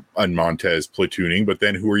Montes platooning, but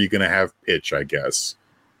then who are you going to have pitch, I guess?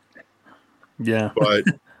 Yeah. But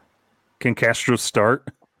can Castro start?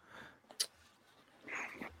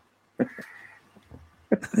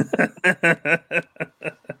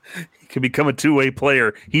 He could become a two-way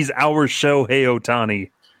player. He's our Shohei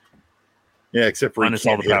Ohtani. Yeah, except for minus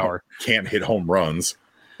all the power. Can't hit home runs.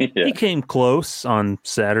 Yeah. He came close on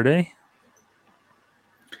Saturday.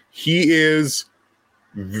 He is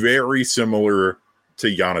very similar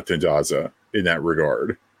to Jonathan Daza in that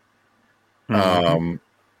regard. Mm-hmm.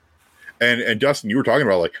 And Dustin, you were talking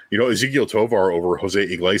about Ezequiel Tovar over Jose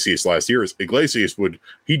Iglesias last year. Iglesias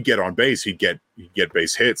he'd get on base, he'd get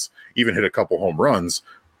base hits, even hit a couple home runs,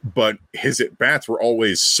 but his at bats were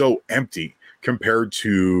always so empty compared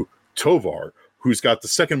to Tovar, who's got the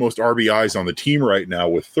second most RBIs on the team right now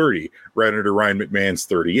with 30, right under Ryan McMahon's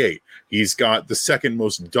 38. He's got the second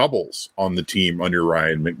most doubles on the team under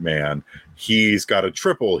Ryan McMahon. He's got a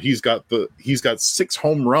triple. He's got 6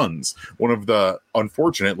 home runs, one of the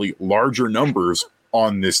unfortunately larger numbers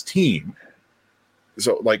on this team.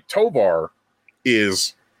 So Tovar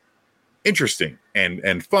is interesting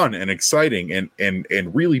and fun and exciting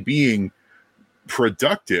and really being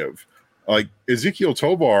productive. Ezequiel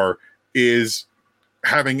Tovar is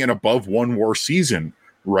having an above 1 WAR season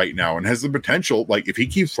right now and has the potential, if he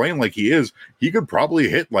keeps playing like he is, he could probably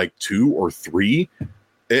hit 2 or 3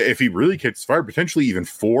 if he really kicks fire, potentially even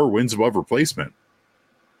 4 wins above replacement.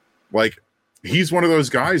 he's one of those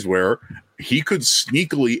guys where he could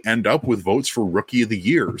sneakily end up with votes for Rookie of the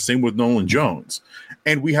Year. Same with Nolan Jones.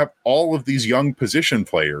 And we have all of these young position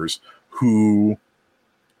players who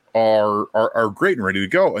are great and ready to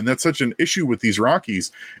go. And that's such an issue with these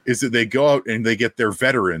Rockies, is that they go out and they get their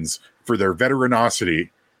veterans for their veteranosity,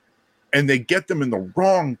 and they get them in the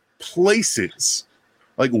wrong places.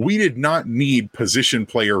 Like, we did not need position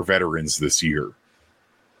player veterans this year.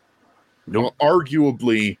 Nope.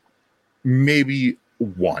 Arguably, maybe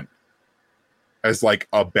one as like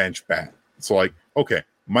a bench bat. So like, okay,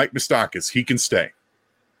 Mike Moustakas, he can stay.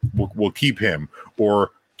 We'll keep him,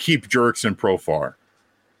 or keep Jurickson Profar.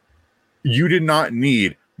 You did not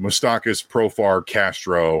need Moustakas, Profar,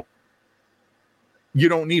 Castro. You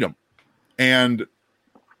don't need them. And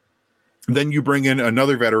then you bring in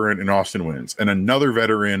another veteran in Austin Wynns and another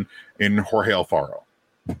veteran in Jorge Alfaro.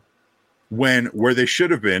 Where they should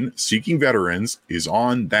have been seeking veterans is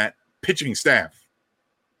on that pitching staff.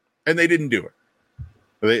 And they didn't do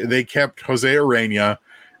it. They kept Jose Arena,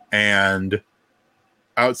 and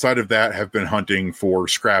outside of that have been hunting for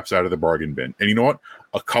scraps out of the bargain bin. And you know what?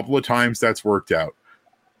 A couple of times that's worked out.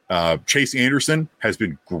 Chase Anderson has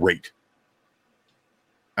been great.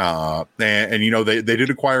 And you know, they did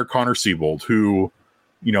acquire Connor Siebold, who,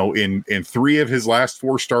 you know, in 3 of his last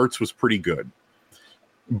 4 starts was pretty good.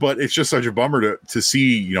 But it's just such a bummer to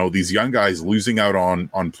see, you know, these young guys losing out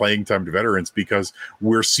on playing time to veterans, because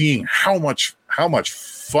we're seeing how much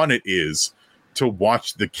fun it is to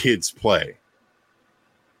watch the kids play.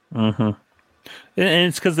 Mm-hmm. And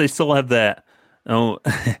it's because they still have that, I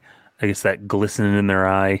guess that glistening in their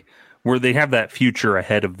eye, where they have that future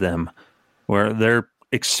ahead of them, where they're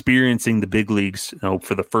experiencing the big leagues, you know,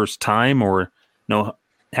 for the first time, or, you know,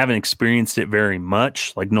 haven't experienced it very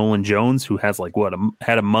much, like Nolan Jones, who has like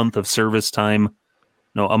had a month of service time, you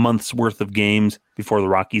know, a month's worth of games before the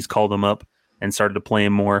Rockies called him up and started to play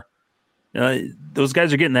him more. Those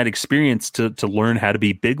guys are getting that experience to learn how to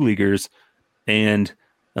be big leaguers. And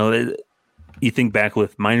you think back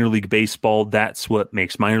with minor league baseball, that's what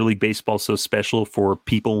makes minor league baseball so special for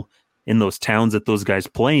people in those towns that those guys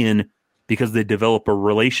play in, because they develop a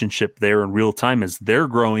relationship there in real time as they're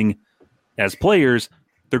growing as players.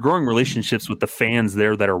 They're growing relationships with the fans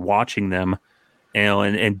there that are watching them,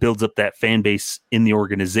 and builds up that fan base in the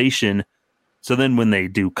organization. So then when they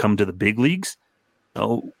do come to the big leagues,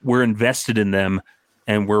 we're invested in them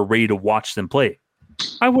and we're ready to watch them play.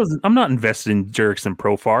 I'm not invested in Jurickson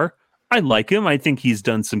Profar. I like him. I think he's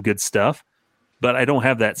done some good stuff, but I don't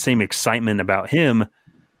have that same excitement about him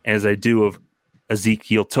as I do of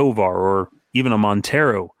Ezequiel Tovar or even a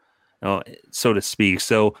Montero, so to speak.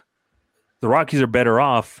 So the Rockies are better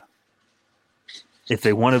off if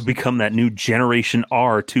they want to become that new Generation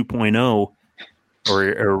R 2.0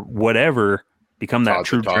 or whatever, become that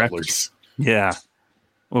true draft. Yeah.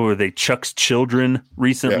 Or were they Chuck's Children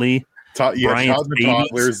recently? Todd the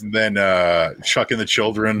Toddlers, and then Chuck and the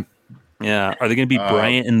Children. Yeah. Are they going to be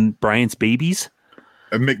Bryant and Bryant's babies?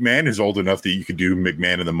 McMahon is old enough that you could do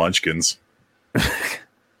McMahon and the Munchkins.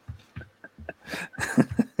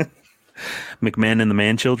 McMahon and the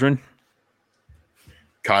Man Children.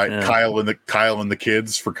 Kyle and the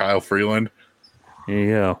kids for Kyle Freeland. There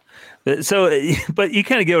you go. So, but you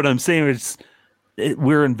kind of get what I'm saying.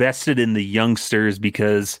 We're invested in the youngsters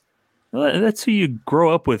because that's who you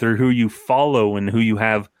grow up with, or who you follow, and who you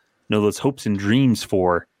have, you know, those hopes and dreams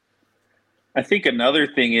for. I think another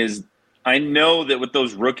thing is, I know that with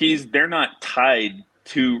those rookies, they're not tied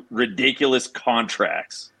to ridiculous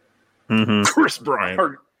contracts. Mm-hmm. Chris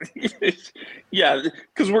Bryant. Yeah,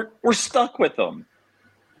 because we're stuck with them.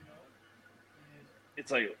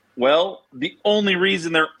 It's like, well, the only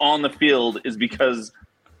reason they're on the field is because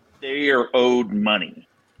they are owed money.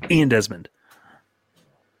 Ian Desmond.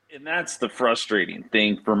 And that's the frustrating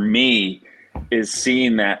thing for me, is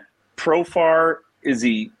seeing that Profar, is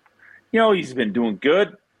he, you know, he's been doing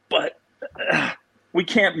good, but we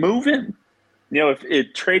can't move him. You know, if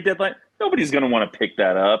it trade deadline, nobody's going to want to pick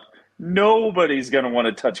that up. Nobody's going to want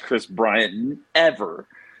to touch Chris Bryant ever.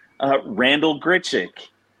 Randall Grichuk.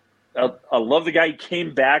 I love the guy. He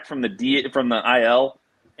came back from the IL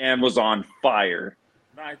and was on fire.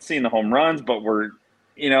 Not seeing the home runs, but we're,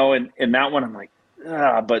 you know, and that one I'm like,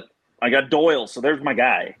 but I got Doyle, so there's my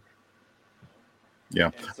guy.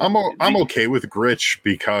 Yeah, so I'm okay with Grich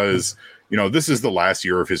because, you know, this is the last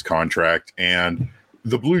year of his contract, and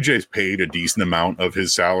the Blue Jays paid a decent amount of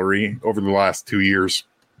his salary over the last 2 years.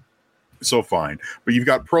 So fine. But you've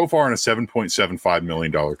got Profar on a $7.75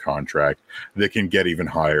 million contract that can get even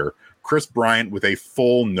higher. Chris Bryant with a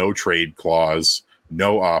full no trade clause,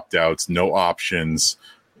 no opt-outs, no options,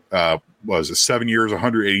 was 7 years,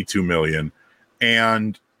 $182 million.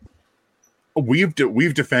 And we've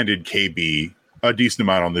defended KB a decent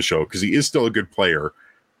amount on the show because he is still a good player,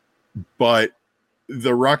 but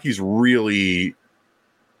the Rockies really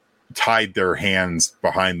tied their hands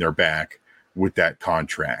behind their back with that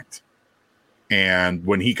contract. And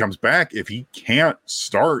when he comes back, if he can't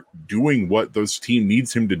start doing what this team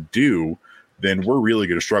needs him to do, then we're really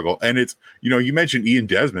going to struggle. And it's, you mentioned Ian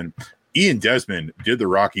Desmond. Ian Desmond did the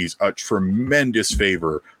Rockies a tremendous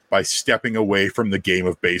favor by stepping away from the game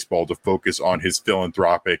of baseball to focus on his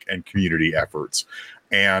philanthropic and community efforts.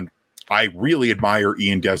 And I really admire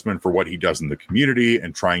Ian Desmond for what he does in the community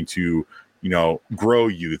and trying to, grow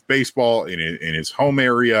youth baseball in his home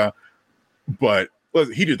area. But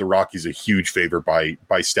he did the Rockies a huge favor by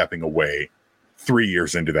stepping away 3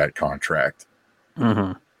 years into that contract.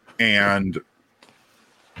 Mm-hmm. And,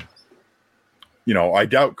 I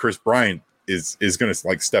doubt Chris Bryant is going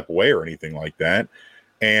to step away or anything like that.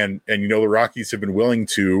 And the Rockies have been willing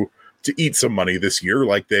to eat some money this year.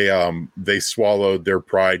 Like they swallowed their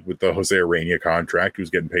pride with the Jose Urena contract, who's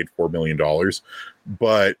getting paid $4 million,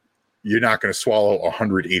 but you're not going to swallow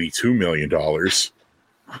 $182 million.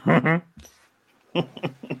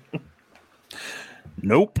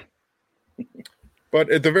 Nope. But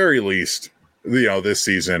at the very least, this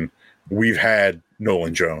season we've had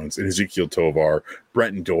Nolan Jones and Ezekiel Tovar,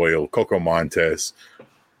 Brenton Doyle, Coco Montes,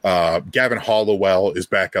 Gavin Hollowell is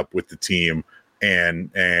back up with the team and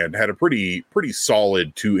had a pretty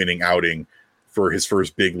solid 2-inning outing for his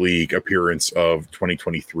first big league appearance of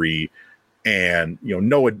 2023. And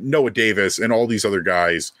Noah Davis and all these other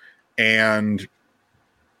guys, and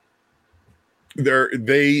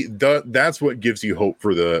that's what gives you hope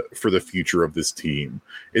for the future of this team.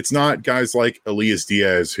 It's not guys like Elias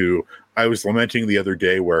Diaz, who I was lamenting the other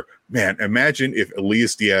day, where, man, imagine if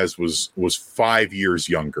Elias Diaz was 5 years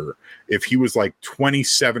younger, if he was like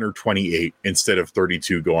 27 or 28 instead of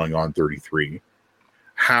 32 going on 33,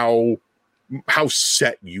 how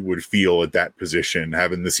set you would feel at that position,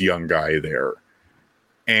 having this young guy there.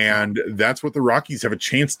 And that's what the Rockies have a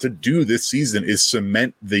chance to do this season, is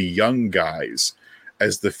cement the young guys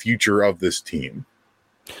as the future of this team.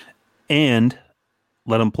 And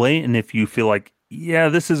let them play. And if you feel like, yeah,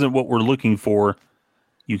 this isn't what we're looking for,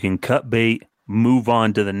 you can cut bait, move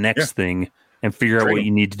on to the next thing, and figure out what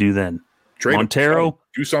you need to do then. Montero,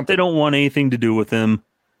 do something. They don't want anything to do with him.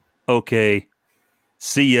 Okay,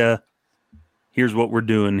 see ya. Here's what we're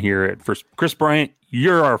doing here at first. Chris Bryant,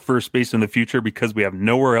 you're our first base in the future because we have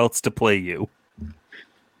nowhere else to play you.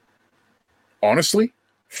 Honestly,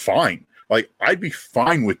 fine. I'd be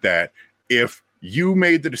fine with that if you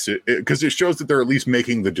made the decision, because it shows that they're at least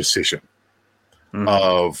making the decision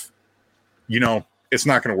of, it's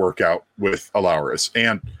not going to work out with Alauris.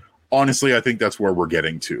 And honestly, I think that's where we're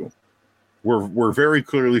getting to. We're very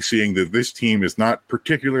clearly seeing that this team is not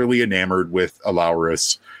particularly enamored with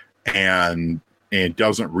Alauris and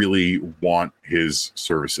doesn't really want his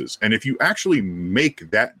services. And if you actually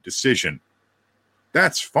make that decision,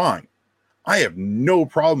 that's fine. I have no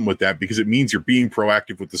problem with that, because it means you're being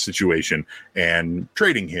proactive with the situation and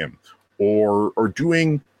trading him or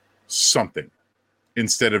doing something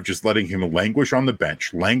instead of just letting him languish on the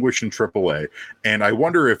bench, languish in AAA. And I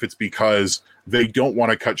wonder if it's because they don't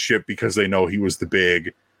want to cut ship because they know he was the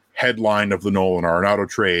big headline of the Nolan Arenado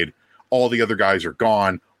trade. All the other guys are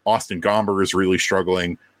gone. Austin Gomber is really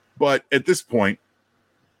struggling. But at this point,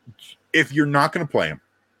 if you're not going to play him,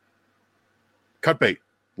 cut bait.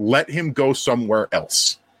 Let him go somewhere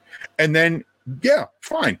else. And then, yeah,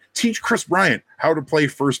 fine. Teach Chris Bryant how to play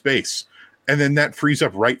first base. And then that frees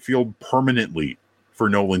up right field permanently for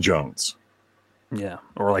Nolan Jones. Yeah.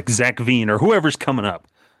 Or like Zach Veen or whoever's coming up.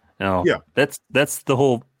 Yeah. That's the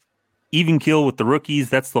whole even kill with the rookies.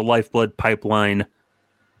 That's the lifeblood pipeline.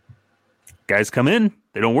 Guys come in,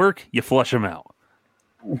 they don't work, you flush them out.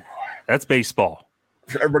 That's baseball.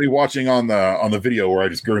 For everybody watching on the video where I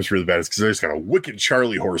just grimaced really bad, is because I just got a wicked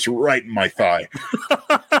Charlie horse right in my thigh.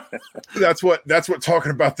 That's what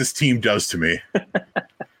talking about this team does to me.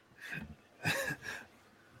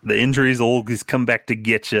 The injuries always come back to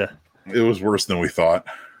get you. It was worse than we thought.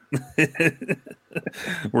 We're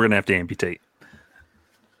gonna have to amputate.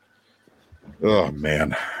 Oh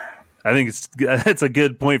man. I think that's a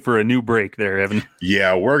good point for a new break there, Evan.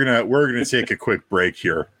 Yeah, we're gonna take a quick break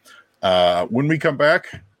here. When we come back,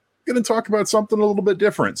 we're gonna talk about something a little bit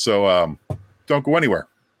different. So don't go anywhere.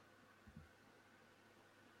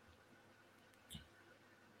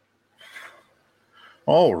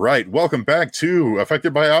 All right, welcome back to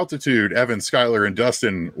Affected by Altitude. Evan, Skyler, and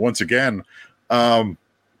Dustin once again. Talking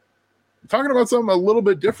about something a little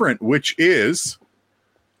bit different, which is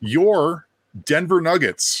your Denver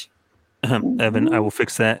Nuggets. Evan, I will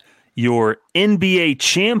fix that. Your NBA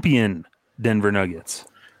champion Denver Nuggets.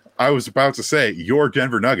 I was about to say your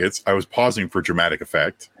Denver Nuggets, I was pausing for dramatic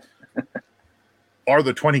effect, are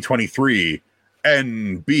the 2023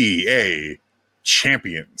 NBA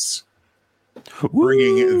champions,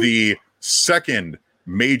 bringing the second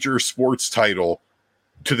major sports title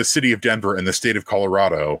to the city of Denver and the state of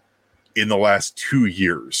Colorado in the last 2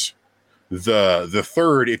 years. The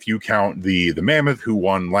third, if you count the Mammoth, who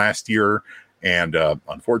won last year, and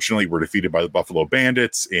unfortunately were defeated by the Buffalo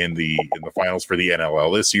Bandits in the finals for the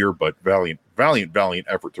NLL this year, but valiant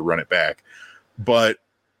effort to run it back. But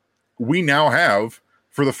we now have,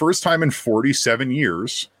 for the first time in 47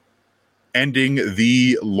 years, ending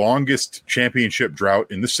the longest championship drought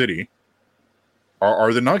in the city,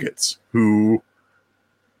 are the Nuggets, who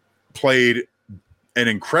played an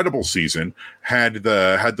incredible season, had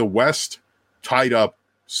the West tied up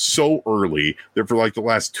so early that for like the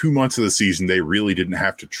last 2 months of the season, they really didn't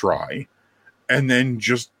have to try, and then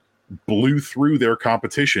just blew through their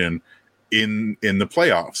competition in the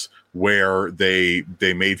playoffs, where they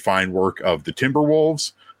made fine work of the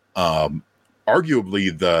Timberwolves.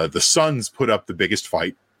 Arguably, the Suns put up the biggest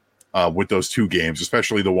fight with those two games,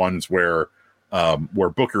 especially the ones where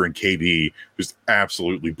Booker and KD just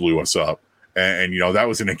absolutely blew us up. And that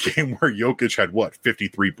was in a game where Jokic had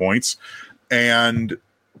 53 points and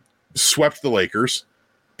swept the Lakers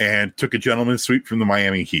and took a gentleman's sweep from the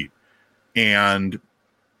Miami Heat. And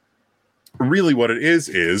really what it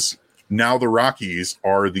is now the Rockies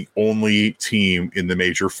are the only team in the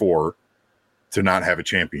Major Four to not have a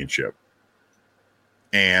championship.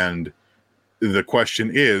 And the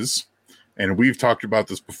question is, and we've talked about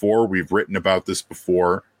this before, we've written about this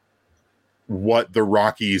before, what the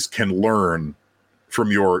Rockies can learn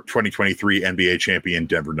from your 2023 NBA champion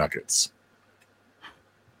Denver Nuggets.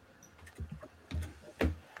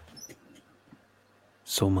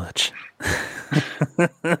 So much.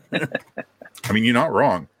 I mean, you're not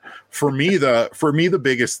wrong. For me, the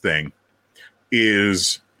biggest thing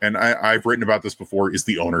is, and I've written about this before, is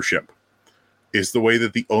the ownership. Is the way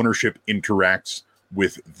that the ownership interacts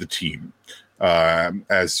with the team.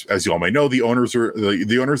 As you all may know, the owners of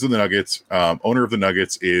the Nuggets. Owner of the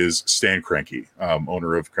Nuggets is Stan Kroenke,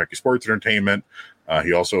 owner of Kroenke Sports Entertainment.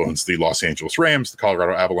 He also owns the Los Angeles Rams, the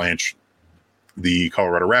Colorado Avalanche, the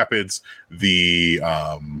Colorado Rapids, the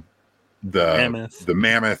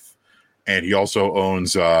Mammoth, and he also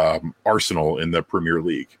owns Arsenal in the Premier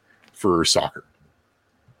League for soccer.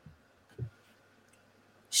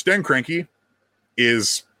 Stan Kroenke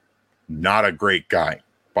is not a great guy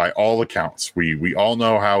by all accounts. We all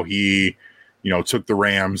know how he, took the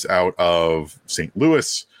Rams out of St.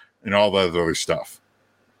 Louis and all that other stuff.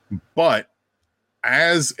 But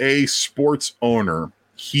as a sports owner,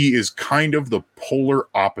 he is kind of the polar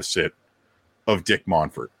opposite of Dick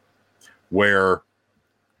Monfort, where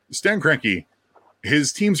Stan Kroenke,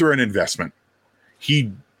 his teams are an investment.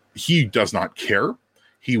 He does not care.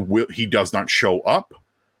 He does not show up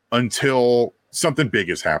until something big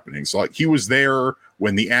is happening. So he was there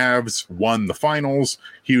when the Avs won the finals.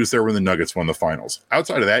 He was there when the Nuggets won the finals.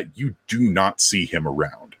 Outside of that, you do not see him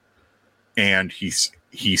around. And he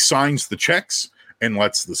signs the checks and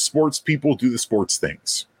lets the sports people do the sports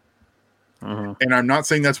things. Uh-huh. And I'm not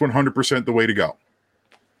saying that's 100% the way to go.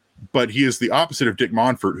 But he is the opposite of Dick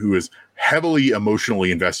Monfort, who is heavily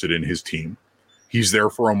emotionally invested in his team. He's there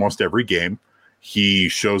for almost every game. He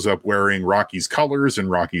shows up wearing Rockies colors and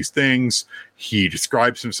Rockies things. He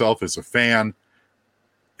describes himself as a fan.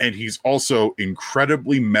 And he's also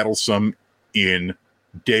incredibly meddlesome in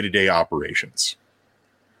day-to-day operations.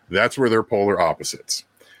 That's where they're polar opposites.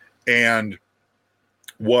 And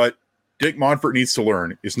what Dick Monfort needs to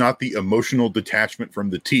learn is not the emotional detachment from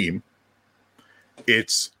the team.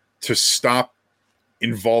 It's to stop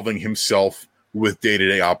involving himself with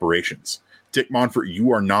day-to-day operations. Dick Monfort,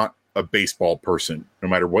 you are not a baseball person. No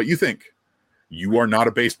matter what you think, you are not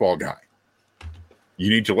a baseball guy. You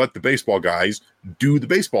need to let the baseball guys do the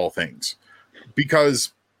baseball things,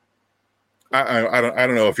 because I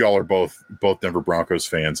don't know if y'all are both Denver Broncos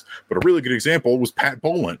fans, but a really good example was Pat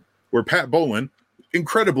Bowlen, where Pat Bowlen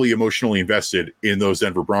incredibly emotionally invested in those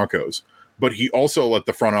Denver Broncos, but he also let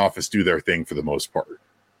the front office do their thing for the most part.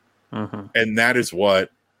 Uh-huh. And that is what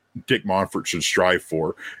Dick Monfort should strive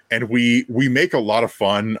for. And we make a lot of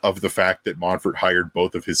fun of the fact that Monfort hired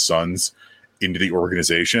both of his sons into the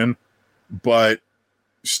organization, but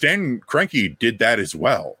Stan Kroenke did that as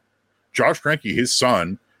well. Josh Kroenke, his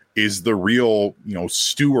son, is the real,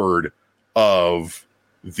 steward of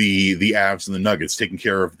the Avs and the Nuggets, taking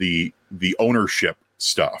care of the ownership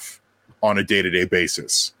stuff on a day-to-day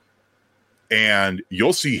basis. and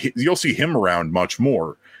you'll see him around much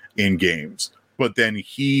more in games, but then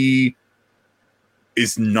he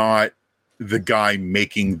is not the guy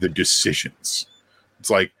making the decisions. It's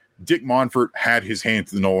like Dick Monfort had his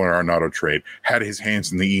hands in the Nolan Arenado trade, had his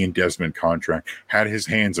hands in the Ian Desmond contract, had his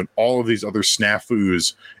hands in all of these other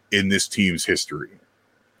snafus in this team's history.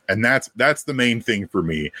 And that's the main thing for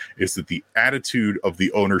me, is that the attitude of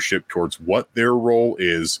the ownership towards what their role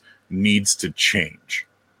is needs to change.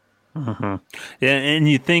 Yeah, and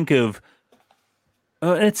you think of,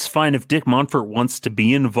 it's fine if Dick Monfort wants to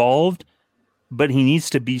be involved, but he needs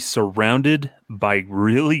to be surrounded by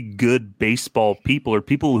really good baseball people, or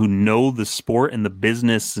people who know the sport and the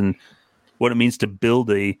business and what it means to build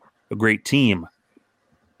a great team.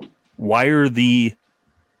 Why are the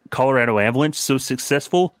Colorado Avalanche so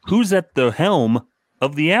successful? Who's at the helm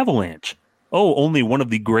of the Avalanche? Oh, only one of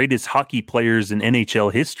the greatest hockey players in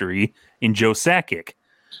NHL history, in Joe Sakic.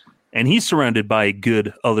 And he's surrounded by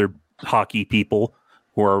good other hockey people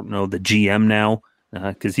who are, the GM now,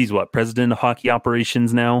 because he's president of hockey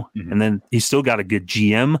operations now. Mm-hmm. And then he's still got a good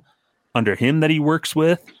GM under him that he works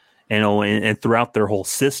with, and throughout their whole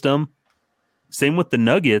system. Same with the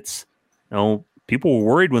Nuggets. People were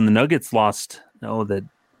worried when the Nuggets lost. That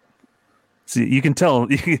you can tell,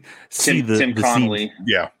 you can see Tim Connolly. Scenes.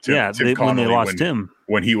 Yeah, Tim Connolly, when they lost him,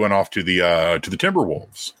 when he went off to the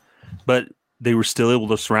Timberwolves. But they were still able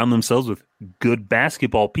to surround themselves with good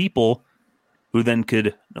basketball people who then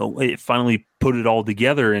could finally put it all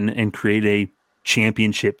together and create a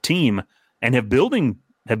championship team, and have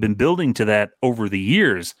been building to that over the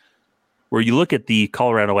years. Where you look at the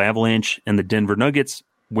Colorado Avalanche and the Denver Nuggets,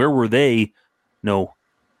 where were they?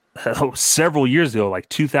 Several years ago, like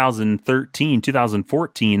 2013,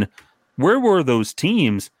 2014, where were those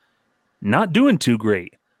teams? Not doing too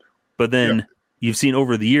great. But then you've seen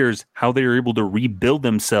over the years how they were able to rebuild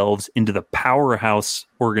themselves into the powerhouse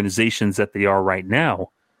organizations that they are right now.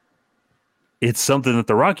 It's something that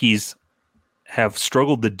the Rockies have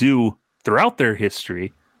struggled to do throughout their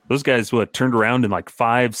history. Those guys, turned around in like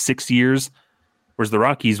 5-6 years, whereas the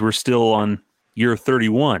Rockies were still on year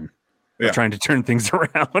 31. They're trying to turn things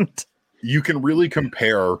around. You can really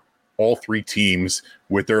compare all three teams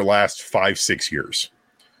with their last 5-6 years.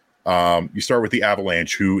 You start with the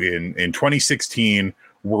Avalanche, who in 2016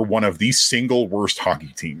 were one of the single worst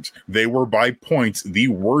hockey teams. They were by points the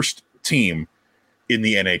worst team in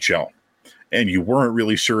the NHL. And you weren't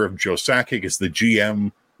really sure if Joe Sakic as the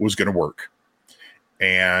GM was going to work.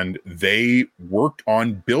 And they worked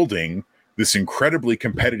on building this incredibly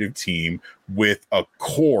competitive team with a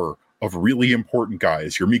core of really important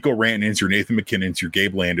guys. Your Mikko Rantanens, your Nathan McKinnons, your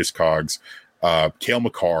Gabe Landeskog's, Cale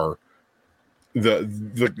Makar,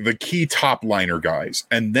 the key top liner guys.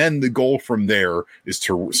 And then the goal from there is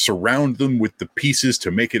to surround them with the pieces to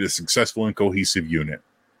make it a successful and cohesive unit.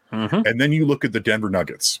 Mm-hmm. And then you look at the Denver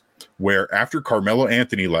Nuggets, where after Carmelo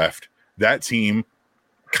Anthony left, that team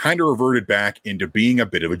kind of reverted back into being a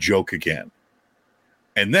bit of a joke again.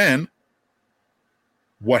 And then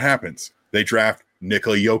what happens? They draft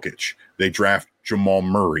Nikola Jokic. They draft Jamal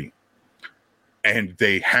Murray. And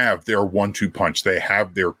they have their 1-2 punch. They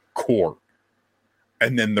have their core.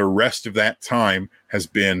 And then the rest of that time has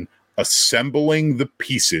been assembling the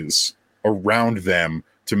pieces around them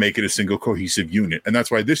to make it a single cohesive unit. And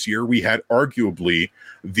that's why this year we had arguably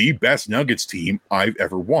the best Nuggets team I've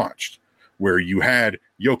ever watched, where you had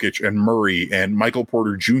Jokic and Murray and Michael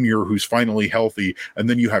Porter Jr., who's finally healthy. And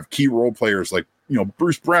then you have key role players like,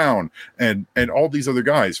 Bruce Brown and all these other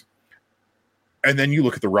guys. And then you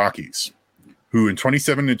look at the Rockies, who in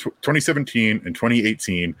 2017 and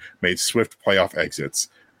 2018 made swift playoff exits.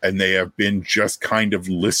 And they have been just kind of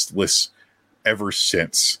listless ever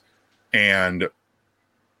since. And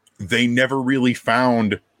they never really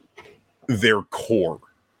found their core.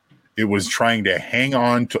 It was trying to hang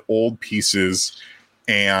on to old pieces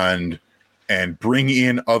and bring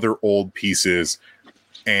in other old pieces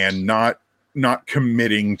and not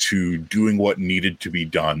committing to doing what needed to be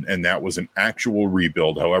done. And that was an actual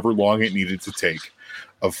rebuild, however long it needed to take,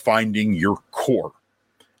 of finding your core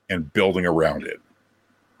and building around it.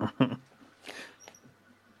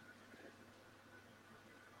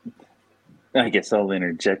 I guess I'll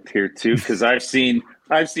interject here too, because I've seen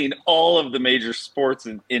all of the major sports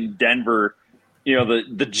in Denver,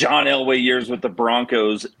 the John Elway years with the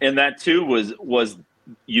Broncos, and that too was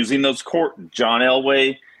using those core, John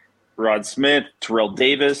Elway, Rod Smith, Terrell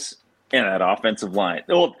Davis, and that offensive line.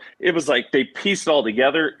 Well, it was like they pieced it all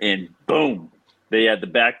together, and boom, they had the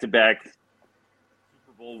back-to-back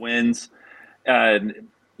Super Bowl wins, and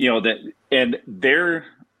as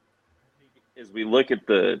we look at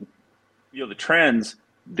the trends,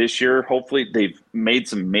 this year, hopefully, they've made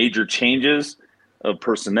some major changes of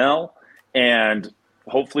personnel, and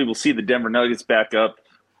hopefully we'll see the Denver Nuggets back up,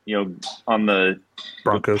 on the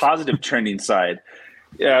positive trending side.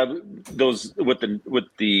 Those with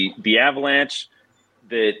the Avalanche,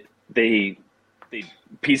 that they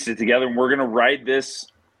pieced it together, and we're going to ride this.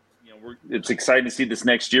 It's exciting to see this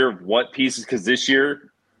next year of what pieces, because this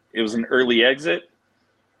year it was an early exit.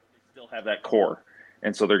 They still have that core,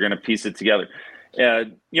 and so they're going to piece it together.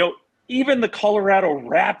 Even the Colorado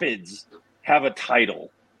Rapids have a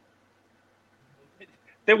title.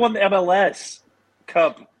 They won the MLS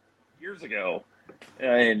Cup years ago,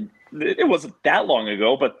 and it wasn't that long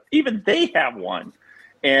ago, but even they have one.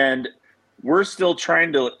 And we're still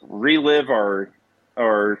trying to relive our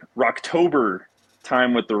Rocktober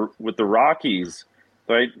time with the Rockies,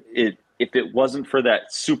 right? If it wasn't for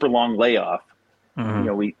that super long layoff,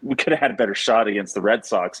 we could have had a better shot against the Red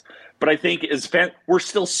Sox. But I think we're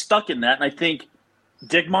still stuck in that, and I think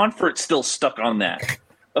Dick Monfort's still stuck on that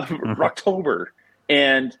Rocktober,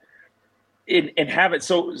 and have it.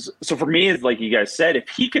 So for me, it's like you guys said, if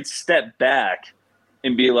he could step back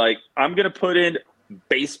and be like, I'm going to put in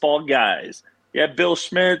baseball guys. Yeah, Bill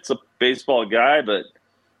Schmidt's a baseball guy, but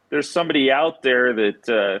there's somebody out there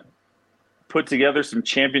that put together some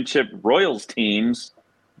championship Royals teams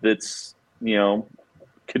that's,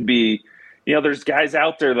 could be, there's guys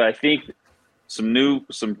out there that I think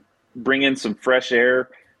bring in some fresh air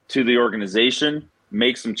to the organization,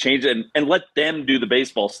 make some changes, and let them do the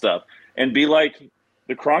baseball stuff and be like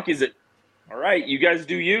the Cronkies that, all right, you guys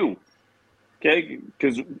do you. Okay.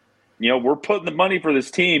 Because, we're putting the money for this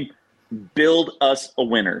team, build us a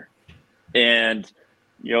winner. And,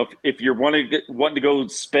 if you're wanting to go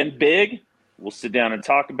spend big, we'll sit down and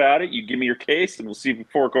talk about it. You give me your case and we'll see if we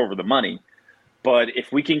fork over the money. But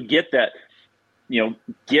if we can get that,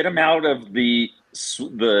 get them out of the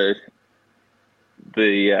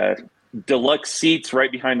deluxe seats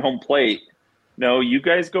right behind home plate. No, you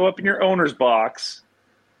guys go up in your owner's box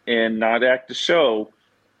and not act a show,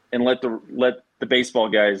 and let the baseball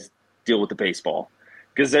guys deal with the baseball.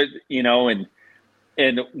 Because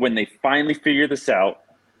and when they finally figure this out,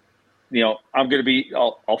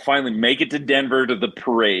 I'll finally make it to Denver to the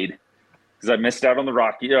parade, because I missed out on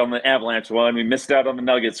the Avalanche one. We missed out on the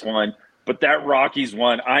Nuggets one, but that Rockies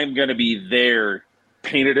one, I'm going to be there,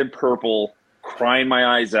 painted in purple, crying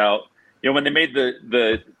my eyes out. When they made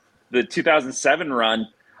the 2007 run,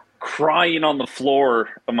 crying on the floor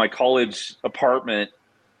of my college apartment,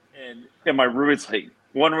 and my roommate's like,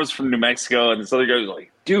 one was from New Mexico, and this other guy was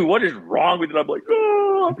like, dude, what is wrong with it? I'm like,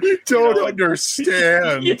 oh, you don't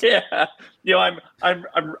understand. Yeah.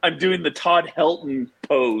 I'm doing the Todd Helton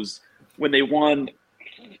pose when they won,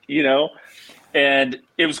 and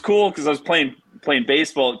it was cool because I was playing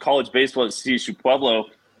baseball, college baseball at CSU Pueblo,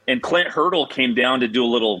 and Clint Hurdle came down to do a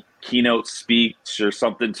little keynote speech or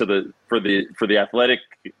something for the athletic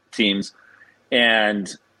teams.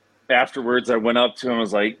 And afterwards I went up to him, I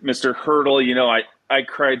was like, Mr. Hurdle, I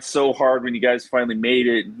cried so hard when you guys finally made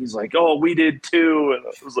it. And he's like, oh, we did too. And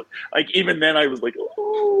I was like even then I was like,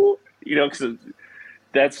 oh, because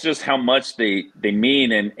that's just how much they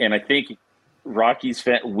mean. And I think Rockies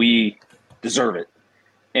we deserve it.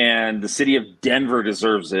 And the city of Denver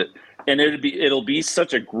deserves it. And it'll be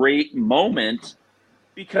such a great moment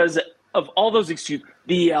because of all those excuses,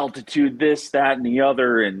 the altitude, this, that, and the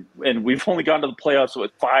other. And we've only gone to the playoffs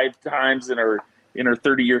 5 times in our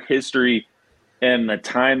 30-year history. And the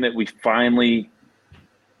time that we finally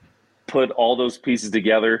put all those pieces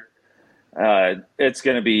together, it's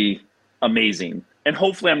going to be amazing. And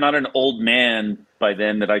hopefully I'm not an old man by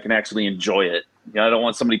then that I can actually enjoy it. I don't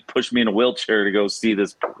want somebody to push me in a wheelchair to go see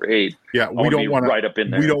this parade. Yeah, we don't want right up in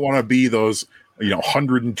there. We don't want to be those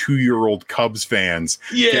 102-year-old Cubs fans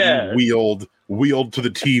getting wheeled to the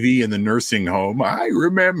TV in the nursing home. I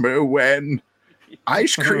remember when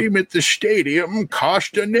ice cream at the stadium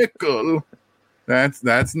cost a nickel.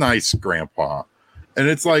 That's nice, Grandpa. And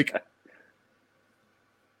it's like,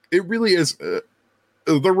 it really is.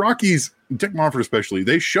 The Rockies, Dick Monfort especially,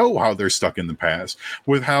 they show how they're stuck in the past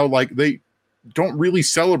with how they don't really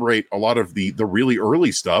celebrate a lot of the really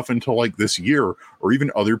early stuff until this year or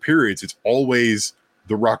even other periods. It's always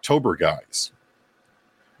the Rocktober guys.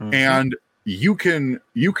 Mm-hmm. And you can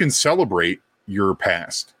celebrate your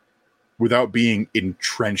past without being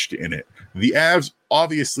entrenched in it. The Avs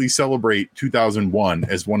obviously celebrate 2001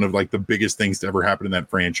 as one of the biggest things to ever happen in that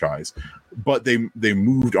franchise, but they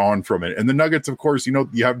moved on from it. And the Nuggets, of course, you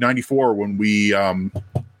have 94 when we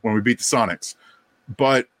beat the Sonics.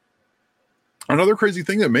 But another crazy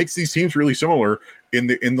thing that makes these teams really similar in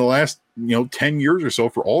the last 10 years or so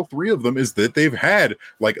for all three of them is that they've had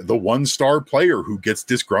like the one star player who gets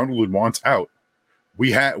disgruntled and wants out.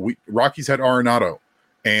 Rockies had Arenado,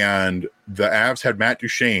 and the Avs had Matt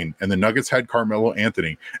Duchene, and the Nuggets had Carmelo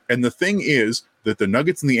Anthony. And the thing is that the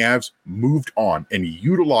Nuggets and the Avs moved on and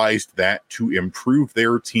utilized that to improve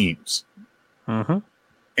their teams. Mm-hmm.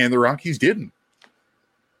 And the Rockies didn't.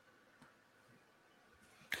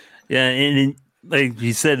 Yeah, and like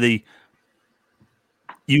you said,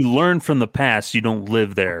 you learn from the past, you don't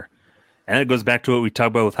live there. And it goes back to what we talked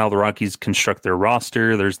about with how the Rockies construct their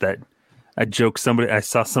roster. There's that a joke I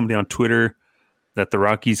saw somebody on Twitter that the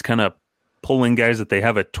Rockies kind of pulling guys that they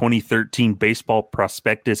have a 2013 baseball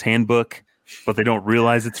prospectus handbook, but they don't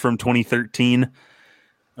realize it's from 2013.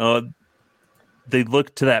 They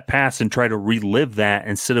look to that past and try to relive that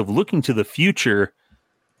instead of looking to the future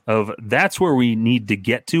of that's where we need to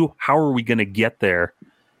get to. How are we going to get there?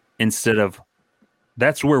 Instead of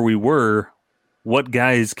that's where we were. What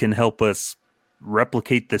guys can help us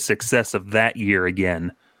replicate the success of that year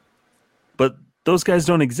again? But those guys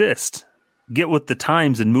don't exist. Get with the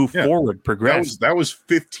times and move forward, progress. That was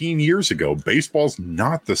 15 years ago. Baseball's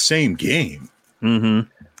not the same game. Mm-hmm.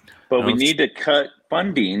 But we need to cut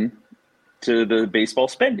funding to the baseball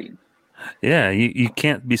spending. Yeah, you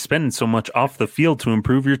can't be spending so much off the field to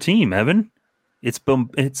improve your team, Evan. It's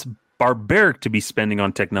barbaric to be spending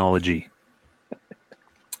on technology.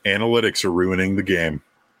 Analytics are ruining the game.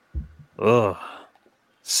 Ugh.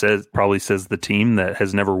 Probably says the team that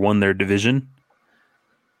has never won their division.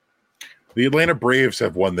 The Atlanta Braves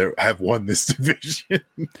have won this division.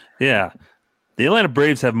 Yeah. The Atlanta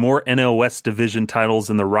Braves have more NL West division titles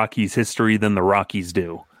in the Rockies history than the Rockies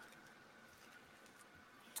do.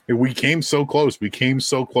 We came so close. We came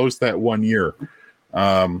so close that one year.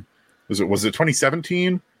 Was it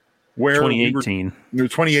 2017? Where 2018.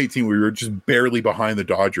 2018, we were just barely behind the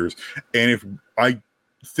Dodgers. And if I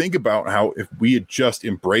think about how if we had just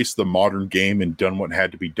embraced the modern game and done what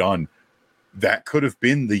had to be done, that could have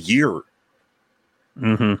been the year.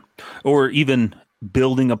 Mm-hmm. Or even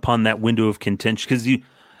building upon that window of contention, because it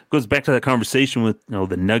goes back to that conversation with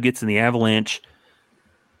the Nuggets and the Avalanche.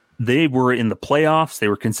 They were in the playoffs. They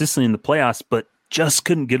were consistently in the playoffs, but just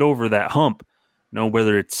couldn't get over that hump.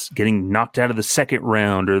 Whether it's getting knocked out of the second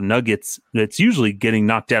round or the Nuggets, it's usually getting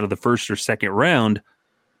knocked out of the first or second round.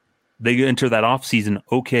 They enter that offseason,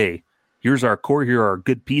 okay, here's our core, here are our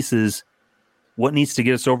good pieces. What needs to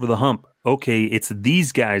get us over the hump? Okay, it's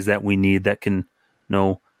these guys that we need that can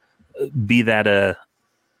be that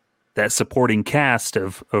supporting cast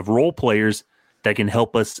of role players that can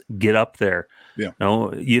help us get up there. Yeah.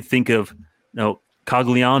 You think of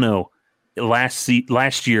Cogliano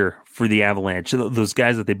last year for the Avalanche, those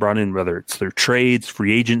guys that they brought in, whether it's their trades,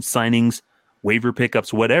 free agent signings, waiver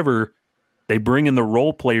pickups, whatever, they bring in the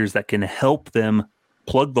role players that can help them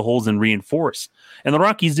plug the holes and reinforce. And the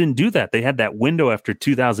Rockies didn't do that. They had that window after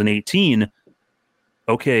 2018.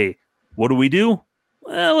 Okay, what do?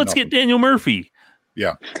 Well, let's get Daniel Murphy.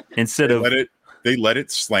 Yeah. They let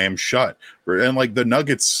it slam shut. And like the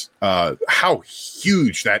Nuggets, how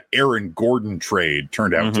huge that Aaron Gordon trade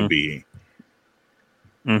turned out to be.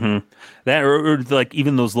 Mm-hmm. That or like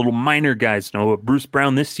even those little minor guys, Bruce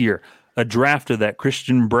Brown this year, a draft of that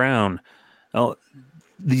Christian Brown.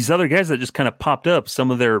 These other guys that just kind of popped up,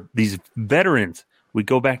 some of these veterans, we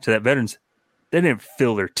go back to that veterans, they didn't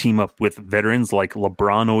fill their team up with veterans like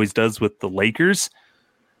LeBron always does with the Lakers.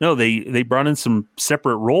 No, they brought in some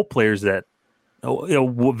separate role players that,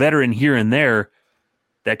 veteran here and there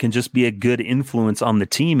that can just be a good influence on the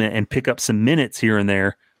team and pick up some minutes here and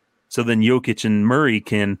there. So then Jokic and Murray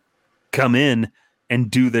can come in and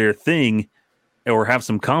do their thing or have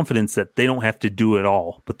some confidence that they don't have to do it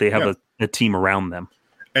all, but they have a team around them.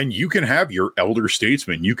 And you can have your elder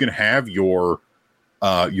statesmen. You can have your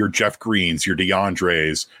Jeff Greens, your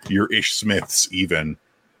DeAndres, your Ish Smiths even,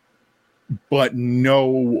 but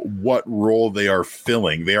know what role they are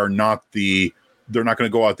filling. They're not going to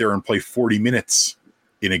go out there and play 40 minutes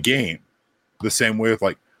in a game. The same way with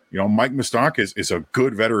Mike Moustakas is a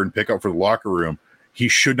good veteran pickup for the locker room. He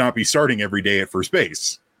should not be starting every day at first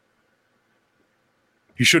base.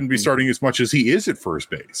 He shouldn't be starting as much as he is at first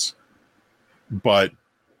base. But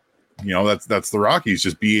that's the Rockies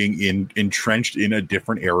just being entrenched in a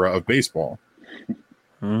different era of baseball.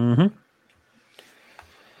 Mm-hmm.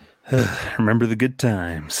 Remember the good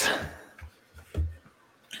times.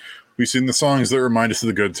 We sing the songs that remind us of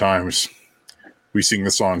the good times. We sing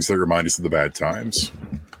the songs that remind us of the bad times.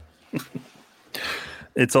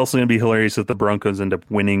 It's also going to be hilarious if the Broncos end up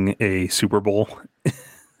winning a Super Bowl.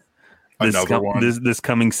 Another one. This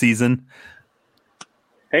coming season.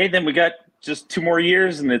 Hey, then we got just 2 more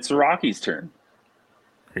years, and it's the Rockies' turn.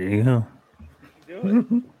 There you go. Do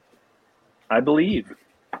it. I believe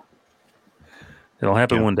It'll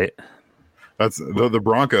happen one day. That's the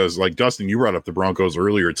Broncos. Like Dustin, you brought up the Broncos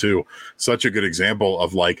earlier too. Such a good example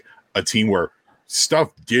of like a team where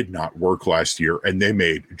stuff did not work last year, and they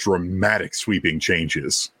made dramatic sweeping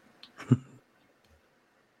changes.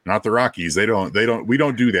 Not the Rockies. We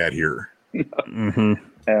don't do that here. Mm-hmm.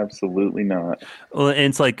 Absolutely not. Well, and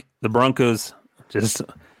it's like the Broncos, just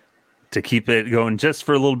to keep it going just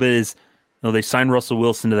for a little bit, is they signed Russell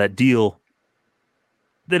Wilson to that deal.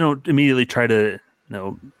 They don't immediately try to,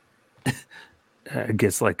 I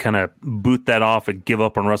guess, like kind of boot that off and give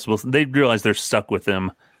up on Russell Wilson. They realize they're stuck with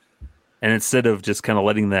him. And instead of just kind of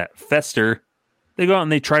letting that fester, they go out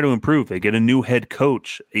and they try to improve. They get a new head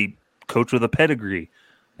coach, a coach with a pedigree,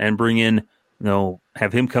 and bring in,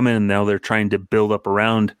 have him come in. And now they're trying to build up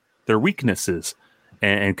around their weaknesses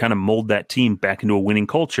and kind of mold that team back into a winning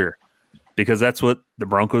culture, because that's what the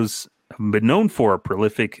Broncos have been known for, a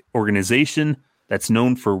prolific organization that's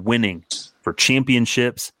known for winning, for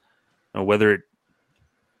championships, whether it,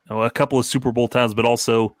 a couple of Super Bowl titles, but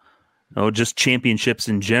also just championships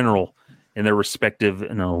in general in their respective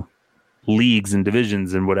leagues and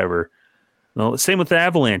divisions and whatever. Same with the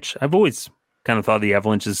Avalanche. I've always kind of thought the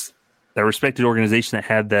Avalanche is that respected organization that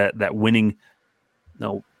had that winning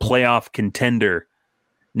playoff contender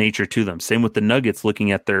nature to them. Same with the Nuggets,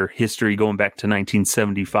 looking at their history going back to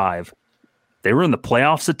 1975. They were in the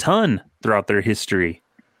playoffs a ton throughout their history.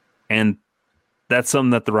 And that's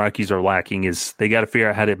something that the Rockies are lacking, is they got to figure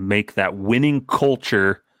out how to make that winning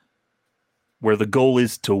culture where the goal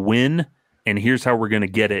is to win, and here's how we're going to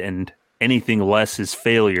get it, and anything less is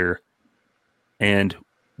failure, and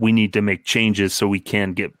we need to make changes so we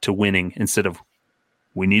can get to winning instead of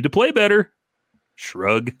we need to play better.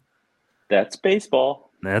 Shrug. That's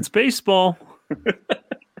baseball. That's baseball.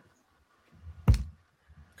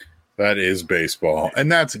 That is baseball.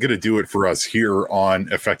 And that's going to do it for us here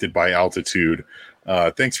on Affected by Altitude.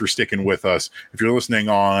 Thanks for sticking with us. If you're listening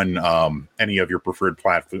on any of your preferred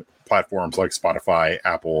platforms like Spotify,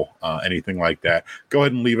 Apple, anything like that, go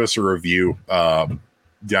ahead and leave us a review down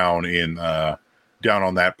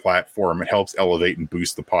on that platform. It helps elevate and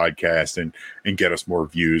boost the podcast and get us more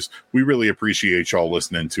views. We really appreciate y'all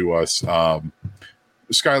listening to us.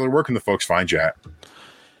 Skylar, where can the folks find you at?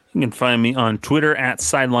 You can find me on Twitter at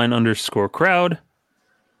sideline_crowd.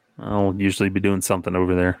 I'll usually be doing something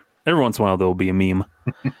over there. Every once in a while, there will be a meme.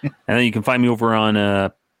 And then you can find me over on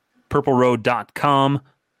purpleroad.com,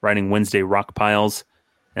 writing Wednesday Rock Piles.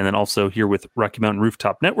 And then also here with Rocky Mountain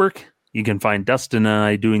Rooftop Network, you can find Dustin and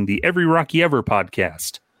I doing the Every Rocky Ever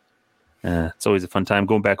podcast. It's always a fun time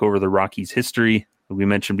going back over the Rockies' history that we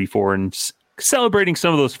mentioned before and just celebrating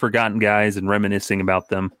some of those forgotten guys and reminiscing about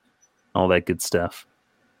them, all that good stuff.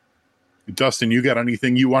 Dustin, you got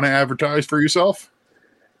anything you want to advertise for yourself?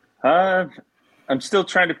 I'm still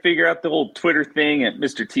trying to figure out the whole Twitter thing at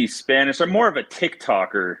Mr. T Spanish. I'm more of a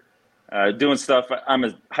TikToker, doing stuff. I'm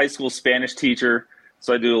a high school Spanish teacher,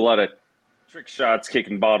 so I do a lot of trick shots,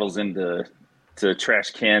 kicking bottles into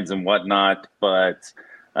trash cans and whatnot. But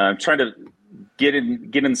I'm trying to get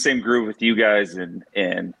in the same groove with you guys and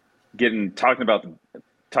talking about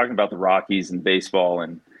the Rockies and baseball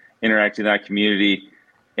and interacting in that community.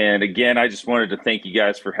 And again, I just wanted to thank you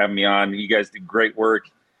guys for having me on. You guys do great work.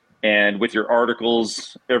 And with your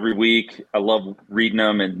articles every week, I love reading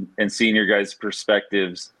them and seeing your guys'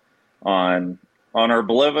 perspectives on our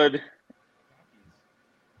beloved.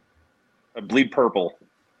 I bleed purple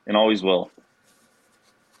and always will.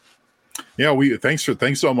 Yeah, thanks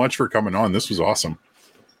so much for coming on. This was awesome.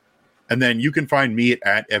 And then you can find me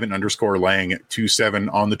at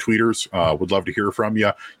Evan_Lang27 on the tweeters. Would love to hear from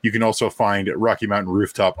you. You can also find Rocky Mountain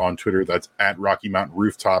Rooftop on Twitter. That's at Rocky Mountain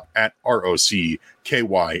Rooftop, at ROCKYMTN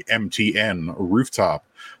Rooftop.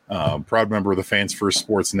 Proud member of the Fans First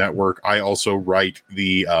Sports Network. I also write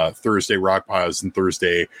the Thursday Rock Piles and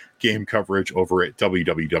Thursday game coverage over at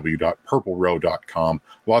www.purplerow.com.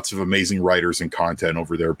 Lots of amazing writers and content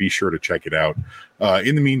over there. Be sure to check it out.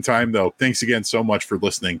 In the meantime, though, thanks again so much for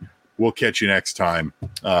listening. We'll catch you next time.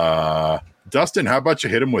 Dustin, how about you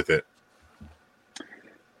hit him with it?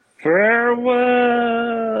 Farewell.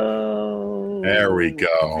 There we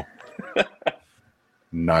go.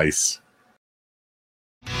 Nice.